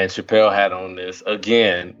acting. And Chappelle had on this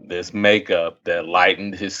makeup that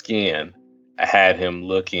lightened his skin, had him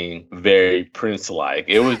looking very Prince-like.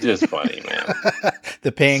 It was just funny, man.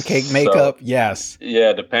 The pancake makeup, yes.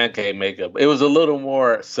 Yeah, the pancake makeup. It was a little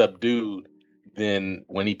more subdued than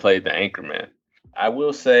when he played the Anchorman. I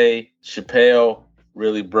will say Chappelle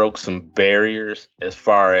really broke some barriers as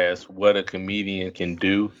far as what a comedian can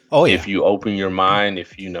do. Oh, yeah. If you open your mind,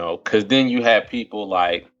 because then you have people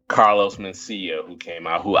like Carlos Mencia, who came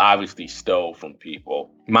out, who obviously stole from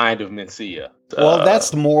people. Mind of Mencia. Well,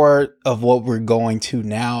 that's more of what we're going to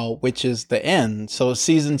now, which is the end. So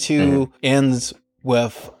season 2 ends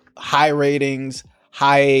with high ratings,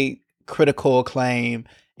 high critical acclaim,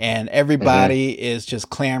 and everybody is just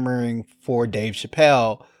clamoring for Dave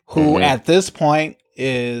Chappelle, who at this point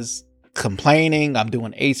is complaining, I'm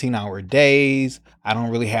doing 18-hour days. I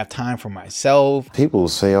don't really have time for myself. People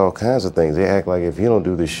say all kinds of things. They act like if you don't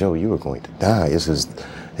do this show, you are going to die. It's just,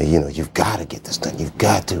 you've got to get this done. You've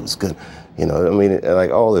got to. It's good.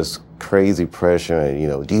 Like all this crazy pressure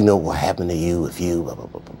and, do you know what happened to you if you blah, blah,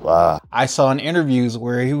 blah, blah, blah. I saw in interviews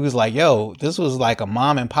where he was like, yo, this was like a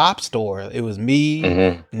mom and pop store. It was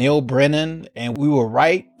me, Neil Brennan, and we would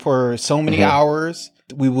write for so many hours.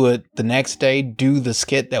 We would the next day do the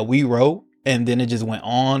skit that we wrote. And then it just went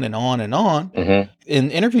on and on and on. In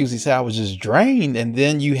interviews, he said I was just drained. And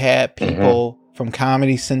then you had people from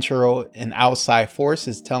Comedy Central and outside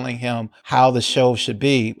forces telling him how the show should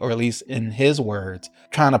be, or at least in his words,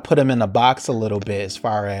 trying to put him in a box a little bit as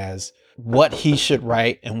far as what he should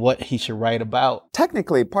write and what he should write about.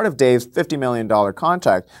 Technically, part of Dave's $50 million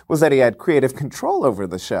contract was that he had creative control over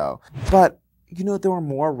the show. But there were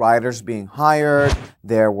more writers being hired.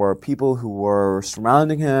 There were people who were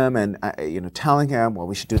surrounding him and, telling him, well,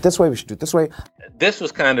 we should do it this way. We should do it this way. This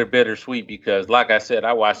was kind of bittersweet because, like I said,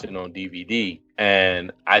 I watched it on DVD.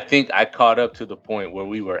 And I think I caught up to the point where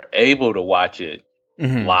we were able to watch it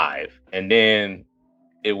live. And then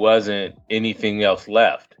it wasn't anything else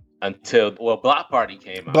left until, Block Party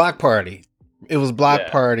came out. Block Party. It was Block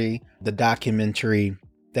Party, the documentary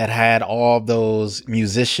that had all those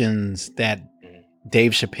musicians that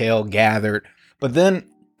Dave Chappelle gathered. But then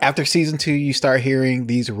after season 2, you start hearing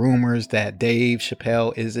these rumors that Dave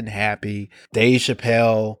Chappelle isn't happy. Dave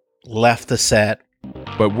Chappelle left the set.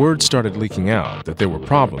 But word started leaking out that there were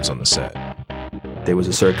problems on the set. There was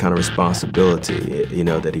a certain kind of responsibility,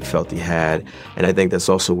 that he felt he had. And I think that's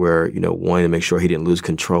also where, wanting to make sure he didn't lose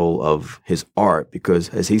control of his art, because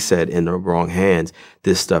as he said, in the wrong hands,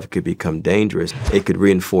 this stuff could become dangerous. It could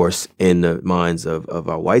reinforce in the minds of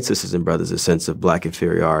our white sisters and brothers a sense of black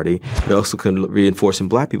inferiority. It also could reinforce in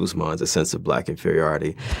black people's minds a sense of black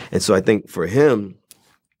inferiority. And so I think for him,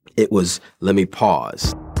 it was, let me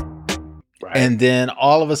pause. Right. And then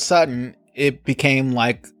all of a sudden, it became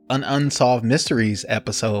like an Unsolved Mysteries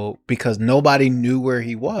episode because nobody knew where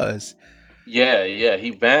he was. Yeah, he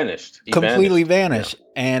vanished. Completely vanished. Yeah.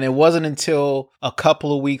 And it wasn't until a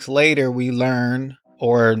couple of weeks later we learned,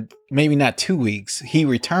 or maybe not 2 weeks, he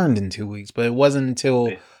returned in 2 weeks, but it wasn't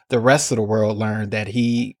until the rest of the world learned that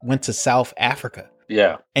he went to South Africa.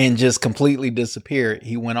 Yeah. And just completely disappeared.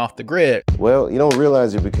 He went off the grid. Well, you don't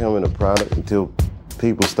realize you're becoming a product until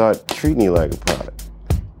people start treating you like a product.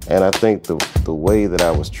 And I think the way that I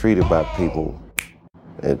was treated by people,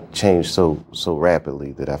 it changed so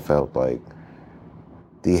rapidly that I felt like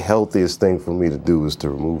the healthiest thing for me to do was to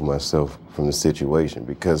remove myself from the situation,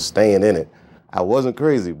 because staying in it, I wasn't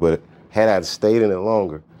crazy, but had I stayed in it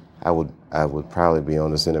longer, I would probably be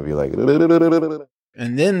on this interview like.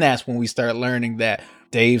 And then that's when we start learning that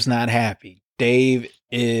Dave's not happy. Dave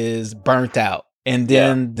is burnt out. And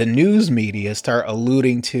then the news media start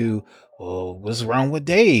alluding to, well, what's wrong with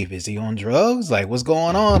Dave? Is he on drugs? Like, what's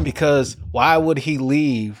going on? Because why would he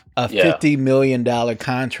leave a $50 million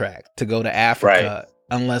contract to go to Africa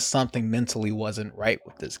unless something mentally wasn't right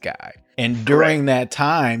with this guy? And during that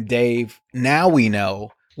time, Dave, now we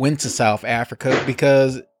know, went to South Africa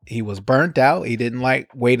because he was burnt out. He didn't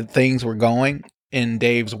like the way that things were going. In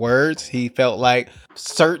Dave's words, he felt like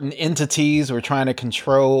certain entities were trying to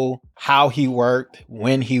control how he worked,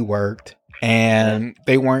 when he worked, and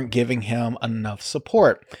they weren't giving him enough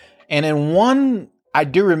support. And in one, I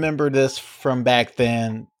do remember this from back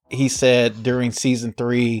then, he said during season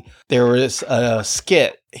 3, there was a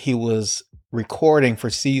skit he was recording for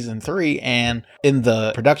season 3, and in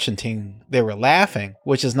the production team, they were laughing,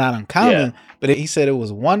 which is not uncommon, but he said it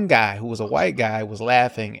was one guy who was a white guy was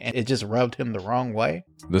laughing, and it just rubbed him the wrong way.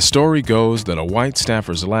 The story goes that a white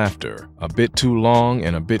staffer's laughter, a bit too long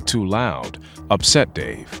and a bit too loud, upset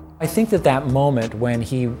Dave. I think that moment when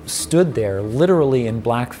he stood there literally in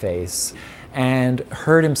blackface and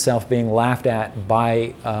heard himself being laughed at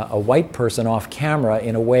by a white person off camera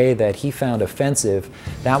in a way that he found offensive,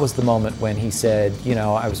 that was the moment when he said,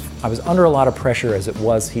 I was under a lot of pressure as it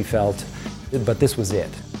was, he felt, but this was it.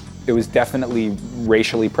 It was definitely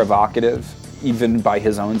racially provocative, even by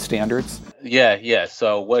his own standards. Yeah.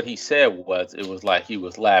 So what he said was, it was like he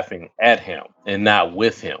was laughing at him and not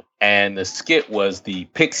with him. And the skit was the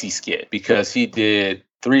Pixie skit, because he did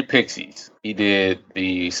 3 Pixies. He did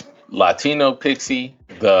the Latino Pixie,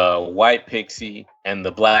 the white Pixie, and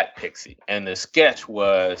the black Pixie. And the sketch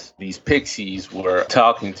was these Pixies were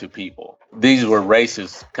talking to people. These were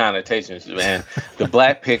racist connotations. And the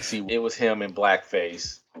black Pixie, it was him in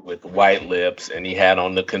blackface with white lips, and he had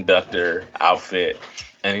on the conductor outfit.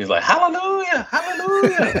 And he's like, hallelujah,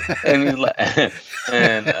 hallelujah. And he's like,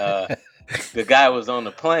 the guy was on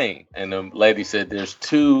the plane, and the lady said, there's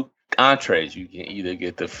 2 entrees. You can either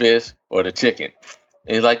get the fish or the chicken.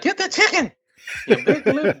 And he's like, get the chicken, you big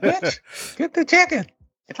little bitch. Get the chicken.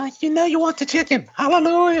 It's like, you want the chicken.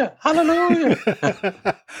 Hallelujah. Hallelujah.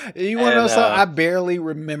 You want to know something? I barely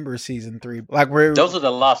remember season 3. Those are the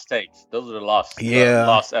lost tapes. Those are the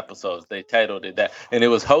lost episodes. They titled it that. And it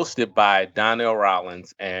was hosted by Donnell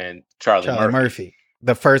Rollins and Charlie Murphy.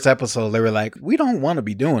 The first episode, they were like, we don't want to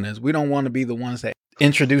be doing this. We don't want to be the ones that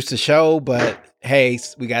introduce the show, but hey,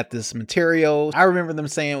 we got this material. I remember them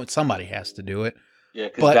saying somebody has to do it. Yeah,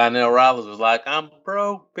 because Donnell Rollins was like, I'm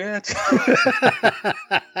broke, bitch.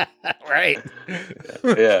 Right.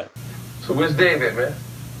 Yeah. So where's David, man?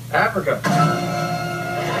 Africa.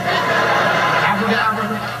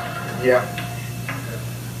 Africa? Yeah.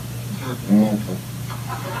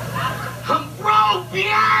 I'm broke,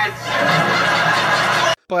 bitch!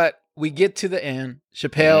 But we get to the end.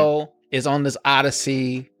 Chappelle is on this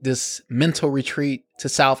odyssey, this mental retreat to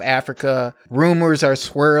South Africa. Rumors are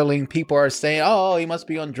swirling. People are saying, oh, he must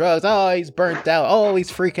be on drugs. Oh, he's burnt out. Oh,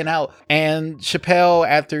 he's freaking out. And Chappelle,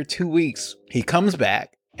 after 2 weeks, he comes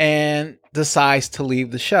back and decides to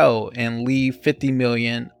leave the show and leave $50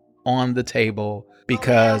 million on the table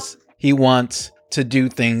because he wants to do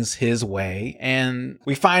things his way. And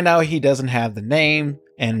we find out he doesn't have the name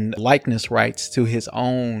and likeness rights to his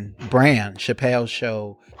own brand, Chappelle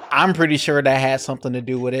Show. I'm pretty sure that had something to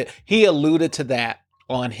do with it. He alluded to that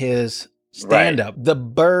on his stand-up, The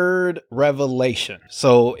Bird Revelation.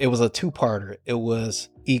 So it was a two-parter. It was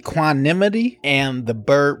Equanimity and The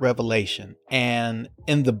Bird Revelation. And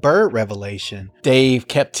in The Bird Revelation, Dave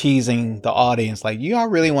kept teasing the audience, like, y'all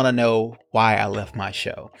really want to know why I left my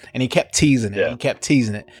show? And he kept teasing it. He kept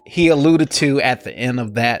teasing it. He alluded to at the end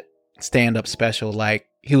of that stand-up special, like,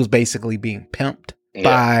 he was basically being pimped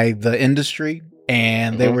by the industry,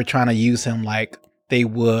 and they were trying to use him like they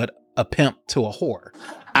would a pimp to a whore.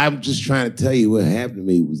 I'm just trying to tell you what happened to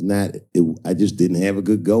me was not, I just didn't have a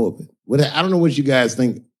good go of it. I don't know what you guys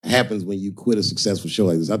think happens when you quit a successful show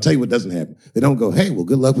like this. I'll tell you what doesn't happen. They don't go, hey, well,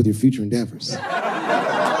 good luck with your future endeavors.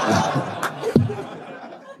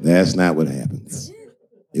 That's not what happens.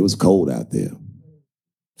 It was cold out there.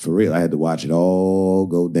 For real, I had to watch it all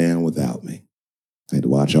go down without me. I had to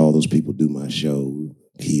watch all those people do my show,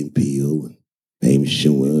 Key and Peele and Amy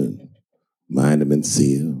Schumer and Mind and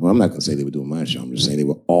Sia. Well, I'm not going to say they were doing my show. I'm just saying they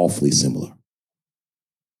were awfully similar.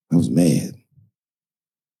 I was mad.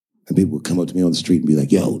 And people would come up to me on the street and be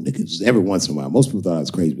like, yo, nigga, just every once in a while. Most people thought I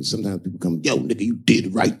was crazy, but sometimes people come, yo, nigga, you did the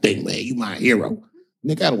right thing, man. You my hero.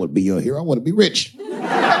 Nigga, I don't want to be your hero. I want to be rich.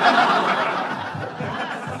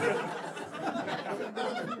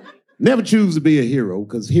 Never choose to be a hero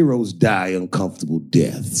because heroes die uncomfortable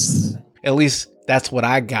deaths. At least that's what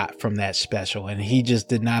I got from that special. And he just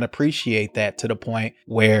did not appreciate that to the point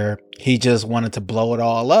where he just wanted to blow it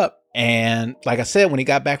all up. And like I said, when he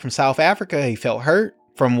got back from South Africa, he felt hurt.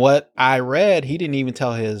 From what I read, he didn't even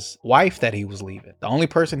tell his wife that he was leaving. The only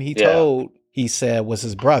person he told, he said, was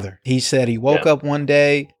his brother. He said he woke up one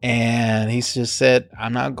day and he just said,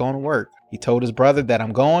 I'm not going to work. He told his brother that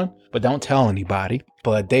I'm going, but don't tell anybody.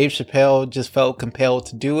 But Dave Chappelle just felt compelled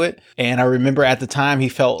to do it. And I remember at the time he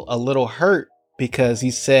felt a little hurt because he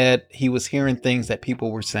said he was hearing things that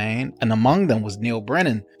people were saying. And among them was Neil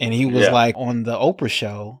Brennan. And he was like on the Oprah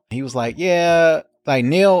show. He was like, yeah, like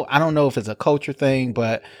Neil, I don't know if it's a culture thing,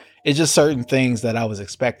 but it's just certain things that I was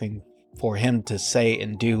expecting for him to say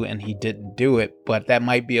and do, and he didn't do it. But that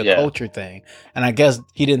might be a culture thing. And I guess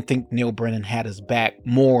he didn't think Neil Brennan had his back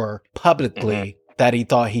more publicly that he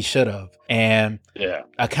thought he should have. And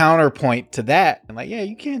a counterpoint to that, and like, yeah,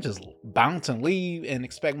 you can't just bounce and leave and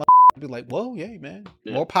expect my to be like, whoa, yeah, man,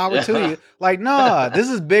 more power to you. Like, nah, this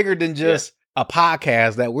is bigger than just a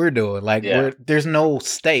podcast that we're doing. Like, there's no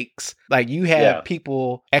stakes. Like, you have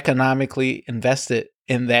people economically invested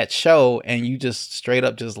in that show, and you just straight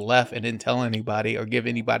up just left and didn't tell anybody or give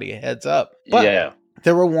anybody a heads up. But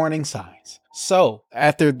there were warning signs. So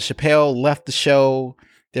after Chappelle left the show,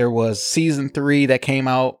 there was season 3 that came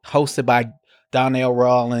out, hosted by Donnell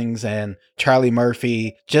Rawlings and Charlie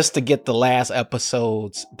Murphy, just to get the last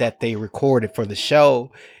episodes that they recorded for the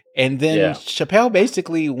show. And then Chappelle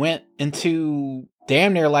basically went into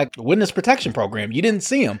damn near like witness protection program. You didn't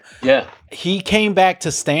see him. Yeah. He came back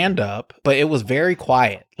to stand up, but it was very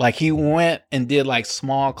quiet. Like, he went and did like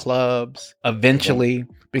small clubs eventually,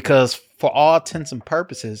 because for all intents and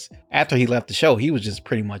purposes, after he left the show, he was just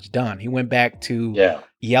pretty much done. He went back to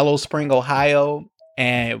Yellow Spring, Ohio,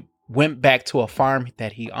 and went back to a farm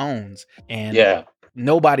that he owns. And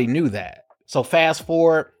nobody knew that. So fast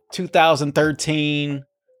forward 2013,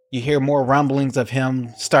 you hear more rumblings of him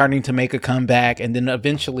starting to make a comeback. And then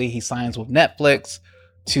eventually he signs with Netflix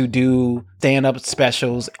to do stand-up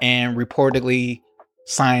specials, and reportedly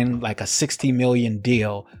signed like a $60 million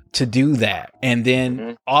deal to do that. And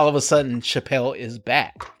then all of a sudden Chappelle is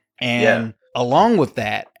back. And along with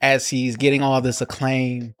that, as he's getting all this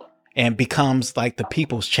acclaim and becomes like the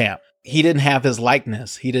people's champ, he didn't have his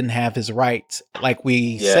likeness. He didn't have his rights, like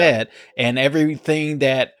we said. And everything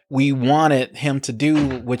that we wanted him to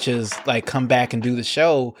do, which is like come back and do the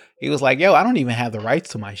show, he was like, yo, I don't even have the rights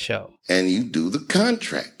to my show. And you do the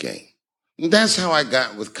contract game. And that's how I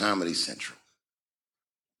got with Comedy Central.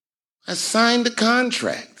 I signed the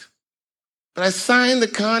contract. But I signed the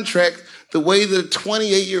contract the way that a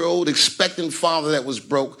 28-year-old expectant father that was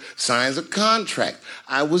broke signs a contract.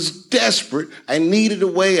 I was desperate. I needed a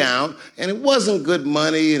way out. And it wasn't good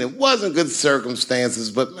money and it wasn't good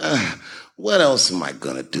circumstances. But what else am I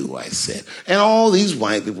going to do, I said. And all these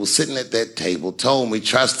white people sitting at that table told me,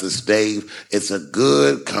 trust us, Dave, it's a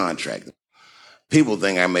good contract. People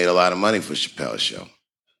think I made a lot of money for Chappelle's show.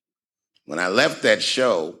 When I left that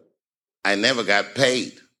show, I never got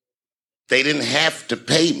paid. They didn't have to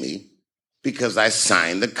pay me because I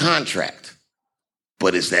signed the contract.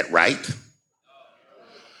 But is that right?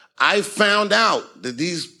 I found out that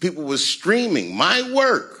these people were streaming my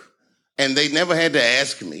work and they never had to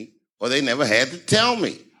ask me or they never had to tell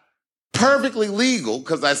me. Perfectly legal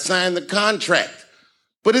because I signed the contract.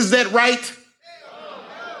 But is that right?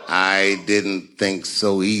 I didn't think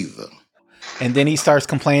so either. And then he starts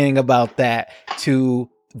complaining about that to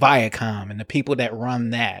Viacom and the people that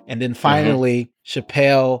run that. And then finally,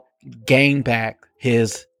 Chappelle gained back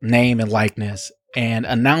his name and likeness and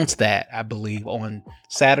announced that, I believe, on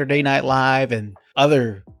Saturday Night Live and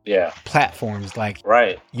other platforms. Like,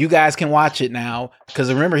 you guys can watch it now.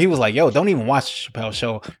 Because remember, he was like, yo, don't even watch the Chappelle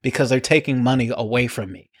Show because they're taking money away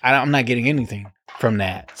from me. I'm not getting anything from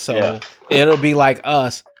that. So it'll be like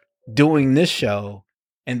us doing this show,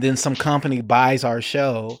 and then some company buys our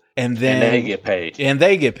show, and then they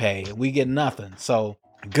get paid. We get nothing. So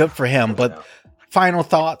good for him. But final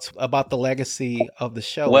thoughts about the legacy of the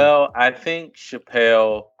show? Well, I think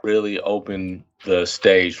Chappelle really opened the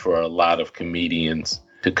stage for a lot of comedians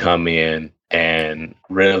to come in and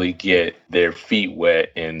really get their feet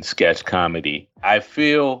wet in sketch comedy. I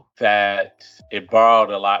feel that it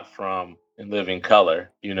borrowed a lot from In Living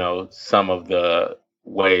Color, you know, some of the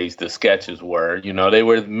ways the sketches were, you know, they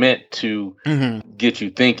were meant to get you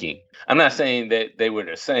thinking. I'm not saying that they were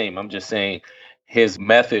the same. I'm just saying his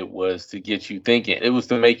method was to get you thinking. It was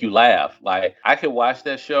to make you laugh. Like, I could watch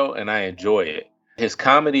that show and I enjoy it. His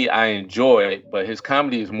comedy, I enjoy, but his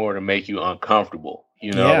comedy is more to make you uncomfortable.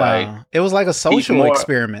 You know, like it was like a social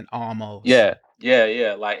experiment almost. Yeah.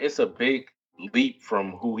 Like, it's a big leap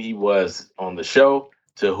from who he was on the show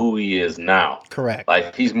to who he is now. Correct.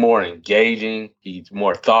 Like, he's more engaging. He's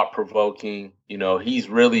more thought provoking. You know, he's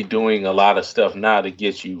really doing a lot of stuff now to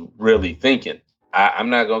get you really thinking. I'm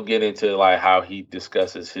not going to get into like how he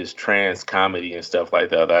discusses his trans comedy and stuff like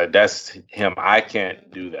that. That's him. I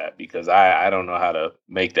can't do that because I don't know how to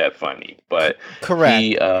make that funny. But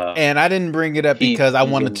correct. And I didn't bring it up because I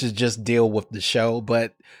wanted to just deal with the show.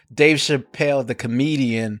 But Dave Chappelle, the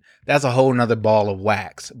comedian, that's a whole nother ball of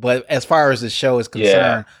wax. But as far as the show is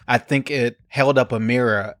concerned, I think it held up a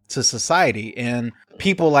mirror to society. And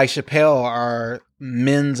people like Chappelle are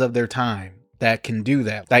men of their time that can do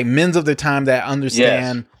that. Like men of their time that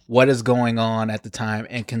understand what is going on at the time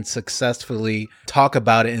and can successfully talk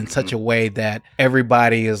about it in such a way that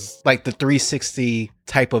everybody is like the 360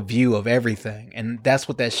 type of view of everything. And that's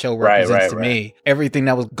what that show represents to me. Everything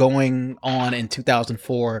that was going on in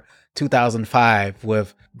 2004, 2005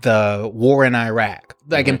 with the war in Iraq,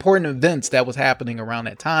 like important events that was happening around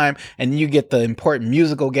that time. And you get the important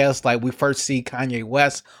musical guests, like we first see Kanye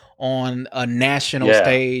West on a national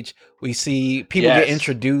stage. We see people get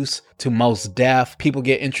introduced to Mos Def. People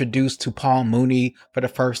get introduced to Paul Mooney for the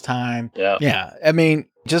first time. Yeah. I mean,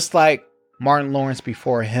 just like Martin Lawrence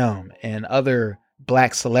before him and other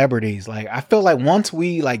black celebrities, like I feel like once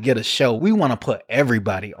we like get a show, we want to put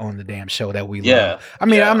everybody on the damn show that we love. I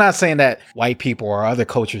mean, I'm not saying that white people or other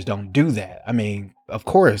cultures don't do that. I mean, of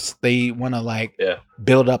course they want to like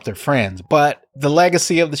build up their friends, but the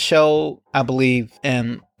legacy of the show, I believe,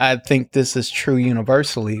 and I think this is true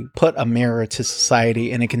universally, put a mirror to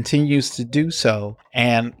society, and it continues to do so.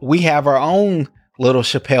 And we have our own little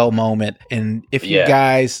Chappelle moment. And if you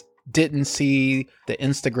guys didn't see the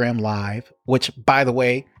Instagram Live, which, by the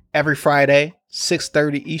way, every Friday,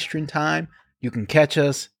 6:30 Eastern time, you can catch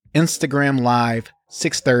us Instagram Live,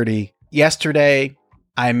 6:30. Yesterday,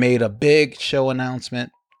 I made a big show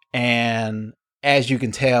announcement. And as you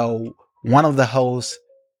can tell, one of the hosts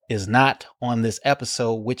is not on this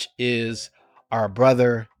episode, which is our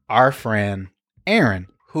brother, our friend, Aaron,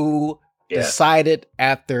 who decided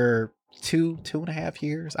after 2.5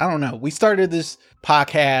 years, I don't know. We started this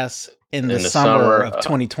podcast in the summer of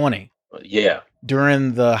 2020.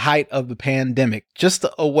 During the height of the pandemic, just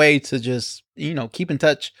a way to just, you know, keep in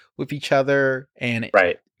touch with each other and,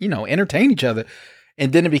 you know, entertain each other.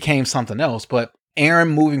 And then it became something else. But Aaron,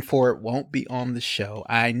 moving forward, won't be on the show.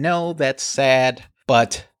 I know that's sad,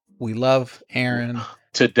 but we love Aaron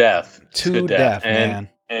to death. To death, man.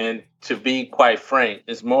 And to be quite frank,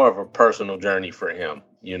 it's more of a personal journey for him.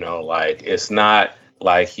 You know, like, it's not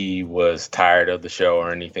like he was tired of the show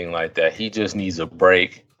or anything like that. He just needs a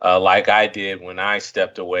break, like I did when I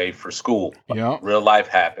stepped away for school. Real life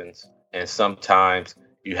happens, and sometimes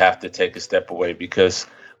you have to take a step away because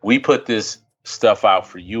we put this stuff out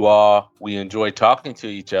for you all. We enjoy talking to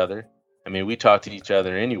each other. I mean, we talk to each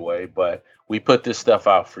other anyway, but we put this stuff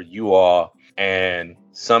out for you all, and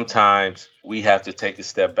sometimes we have to take a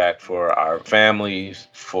step back for our families,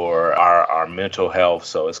 for our mental health.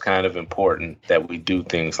 So it's kind of important that we do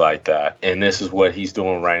things like that. And this is what he's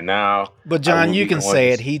doing right now. But John, you can say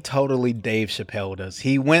it. He totally Dave Chappelle does.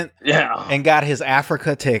 He went and got his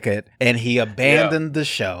Africa ticket and he abandoned the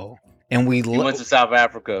show. And he went to South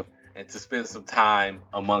Africa and to spend some time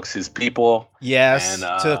amongst his people. Yes,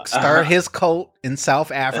 and, to start his cult in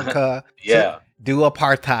South Africa. Do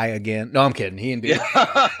apartheid again. No, I'm kidding. He didn't do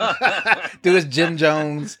that. Do his Jim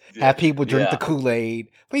Jones, have people drink the Kool-Aid.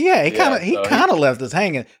 But yeah, he kind of left us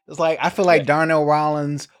hanging. It's like, I feel like Darnell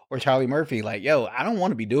Rollins or Charlie Murphy, like, yo, I don't want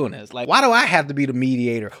to be doing this. Like, why do I have to be the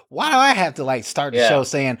mediator? Why do I have to like start the show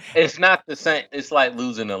saying it's not the same? It's like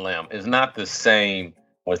losing a limb. It's not the same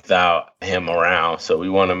without him around. So we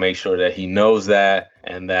want to make sure that he knows that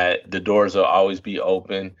and that the doors will always be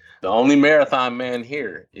open. The only marathon man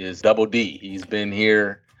here is Double D. He's been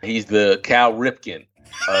here. He's the Cal Ripken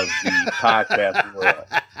of the podcast world.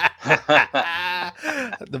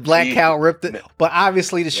 The Black Cal ripped it. But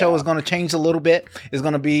obviously the show is going to change a little bit. It's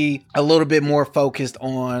going to be a little bit more focused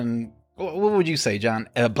on, what would you say, John?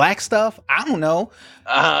 Black stuff? I don't know.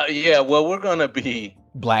 Well, we're going to be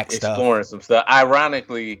Black stuff. Exploring some stuff.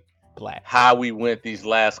 Ironically, Black. How we went these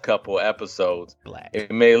last couple episodes. Black.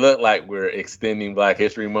 It may look like we're extending Black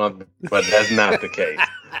History Month, but that's not the case.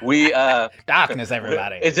 We darkness,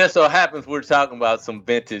 everybody. It just so happens we're talking about some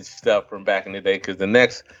vintage stuff from back in the day, because the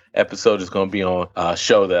next episode is going to be on a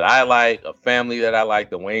show that I like, a family that I like,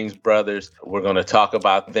 the Wayans brothers. We're going to talk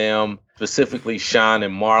about them, specifically Sean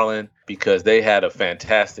and Marlon, because they had a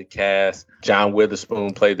fantastic cast. John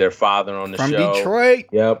Witherspoon played their father on the show. From Detroit.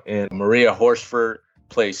 Yep. And Maria Horsford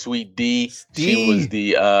played Sweet D. She was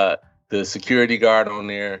the security guard on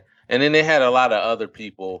there. And then they had a lot of other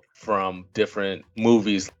people from different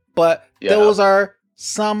movies. But those are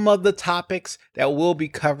some of the topics that we'll be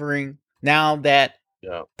covering now that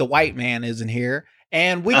the white man isn't here.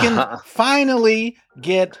 And we can finally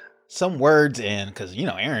get some words in, because, you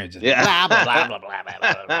know, Aaron just blah, blah, blah, blah, blah,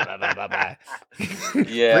 blah, blah, blah, blah, blah.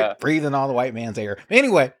 Yeah. Breathing all the white man's air.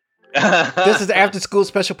 Anyway. This is the After School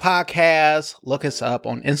Special Podcast. Look us up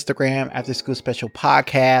on Instagram, After School Special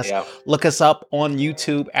Podcast. Yep. Look us up on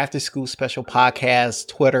YouTube, After School Special Podcast.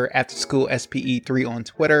 Twitter, After School SPE3 on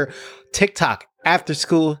Twitter. TikTok, After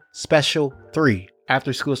School Special 3.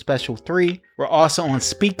 After School Special 3. We're also on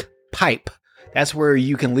Speak Pipe. That's where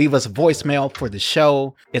you can leave us a voicemail for the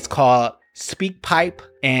show. It's called Speak Pipe,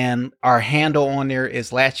 and our handle on there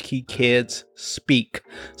is Latchkey Kids Speak.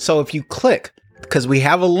 So if you click, because we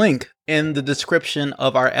have a link in the description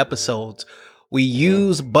of our episodes, we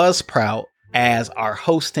use Buzzsprout as our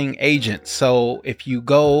hosting agent. So if you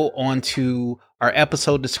go onto our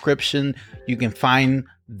episode description, you can find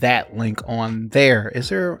that link on there. Is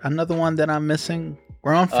there another one that I'm missing?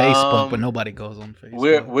 We're on Facebook, but nobody goes on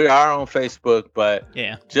Facebook. We are on Facebook, but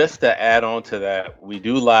just to add on to that, we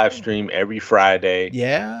do live stream every Friday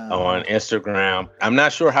on Instagram. I'm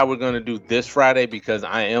not sure how we're going to do this Friday, because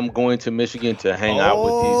I am going to Michigan to hang out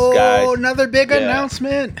with these guys. Oh, another big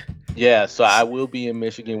announcement. Yeah, so I will be in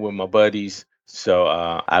Michigan with my buddies. So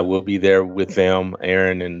I will be there with them,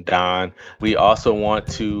 Aaron and Don. We also want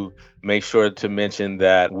to make sure to mention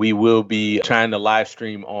that we will be trying to live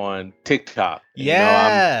stream on TikTok.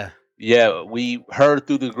 Yeah. We heard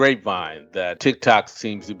through the grapevine that TikTok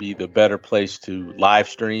seems to be the better place to live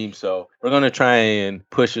stream. So we're going to try and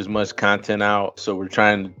push as much content out. So we're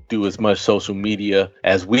trying to do as much social media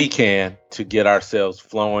as we can to get ourselves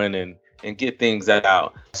flowing and get things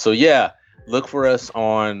out. So look for us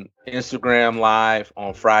on Instagram Live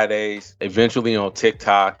on Fridays, eventually on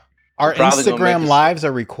TikTok. Our Instagram lives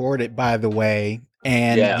are recorded, by the way,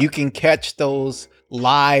 and you can catch those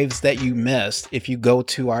lives that you missed if you go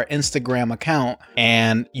to our Instagram account,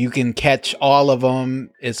 and you can catch all of them.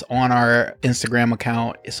 It's on our Instagram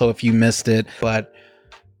account, so if you missed it. But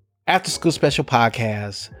After School Special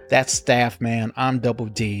Podcast, that's Staff Man. I'm Double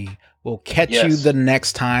D. We'll catch you the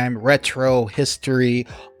next time. Retro, history,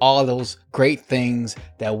 all those great things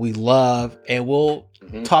that we love. And we'll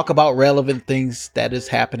talk about relevant things that is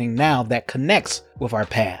happening now that connects with our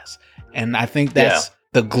past. And I think that's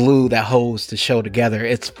the glue that holds the show together.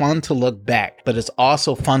 It's fun to look back, but it's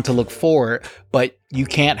also fun to look forward. But you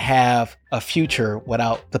can't have a future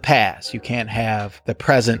without the past. You can't have the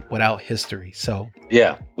present without history. So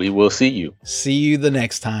we will see you. See you the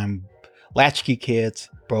next time. Latchkey Kids,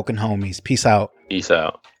 Broken Homies. Peace out. Peace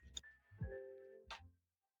out.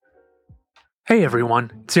 Hey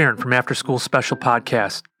everyone, it's Aaron from After School Special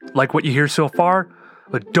Podcast. Like what you hear so far?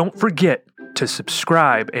 But don't forget to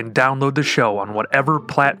subscribe and download the show on whatever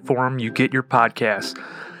platform you get your podcasts.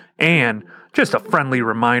 And Just a friendly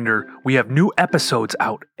reminder, we have new episodes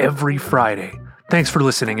out every Friday. Thanks for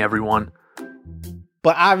listening, everyone.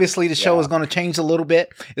 But obviously the show is going to change a little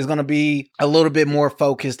bit. It's going to be a little bit more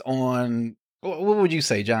focused on, what would you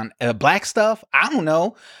say, John? Black stuff? I don't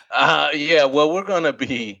know. Yeah, well, we're going to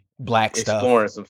be black exploring stuff.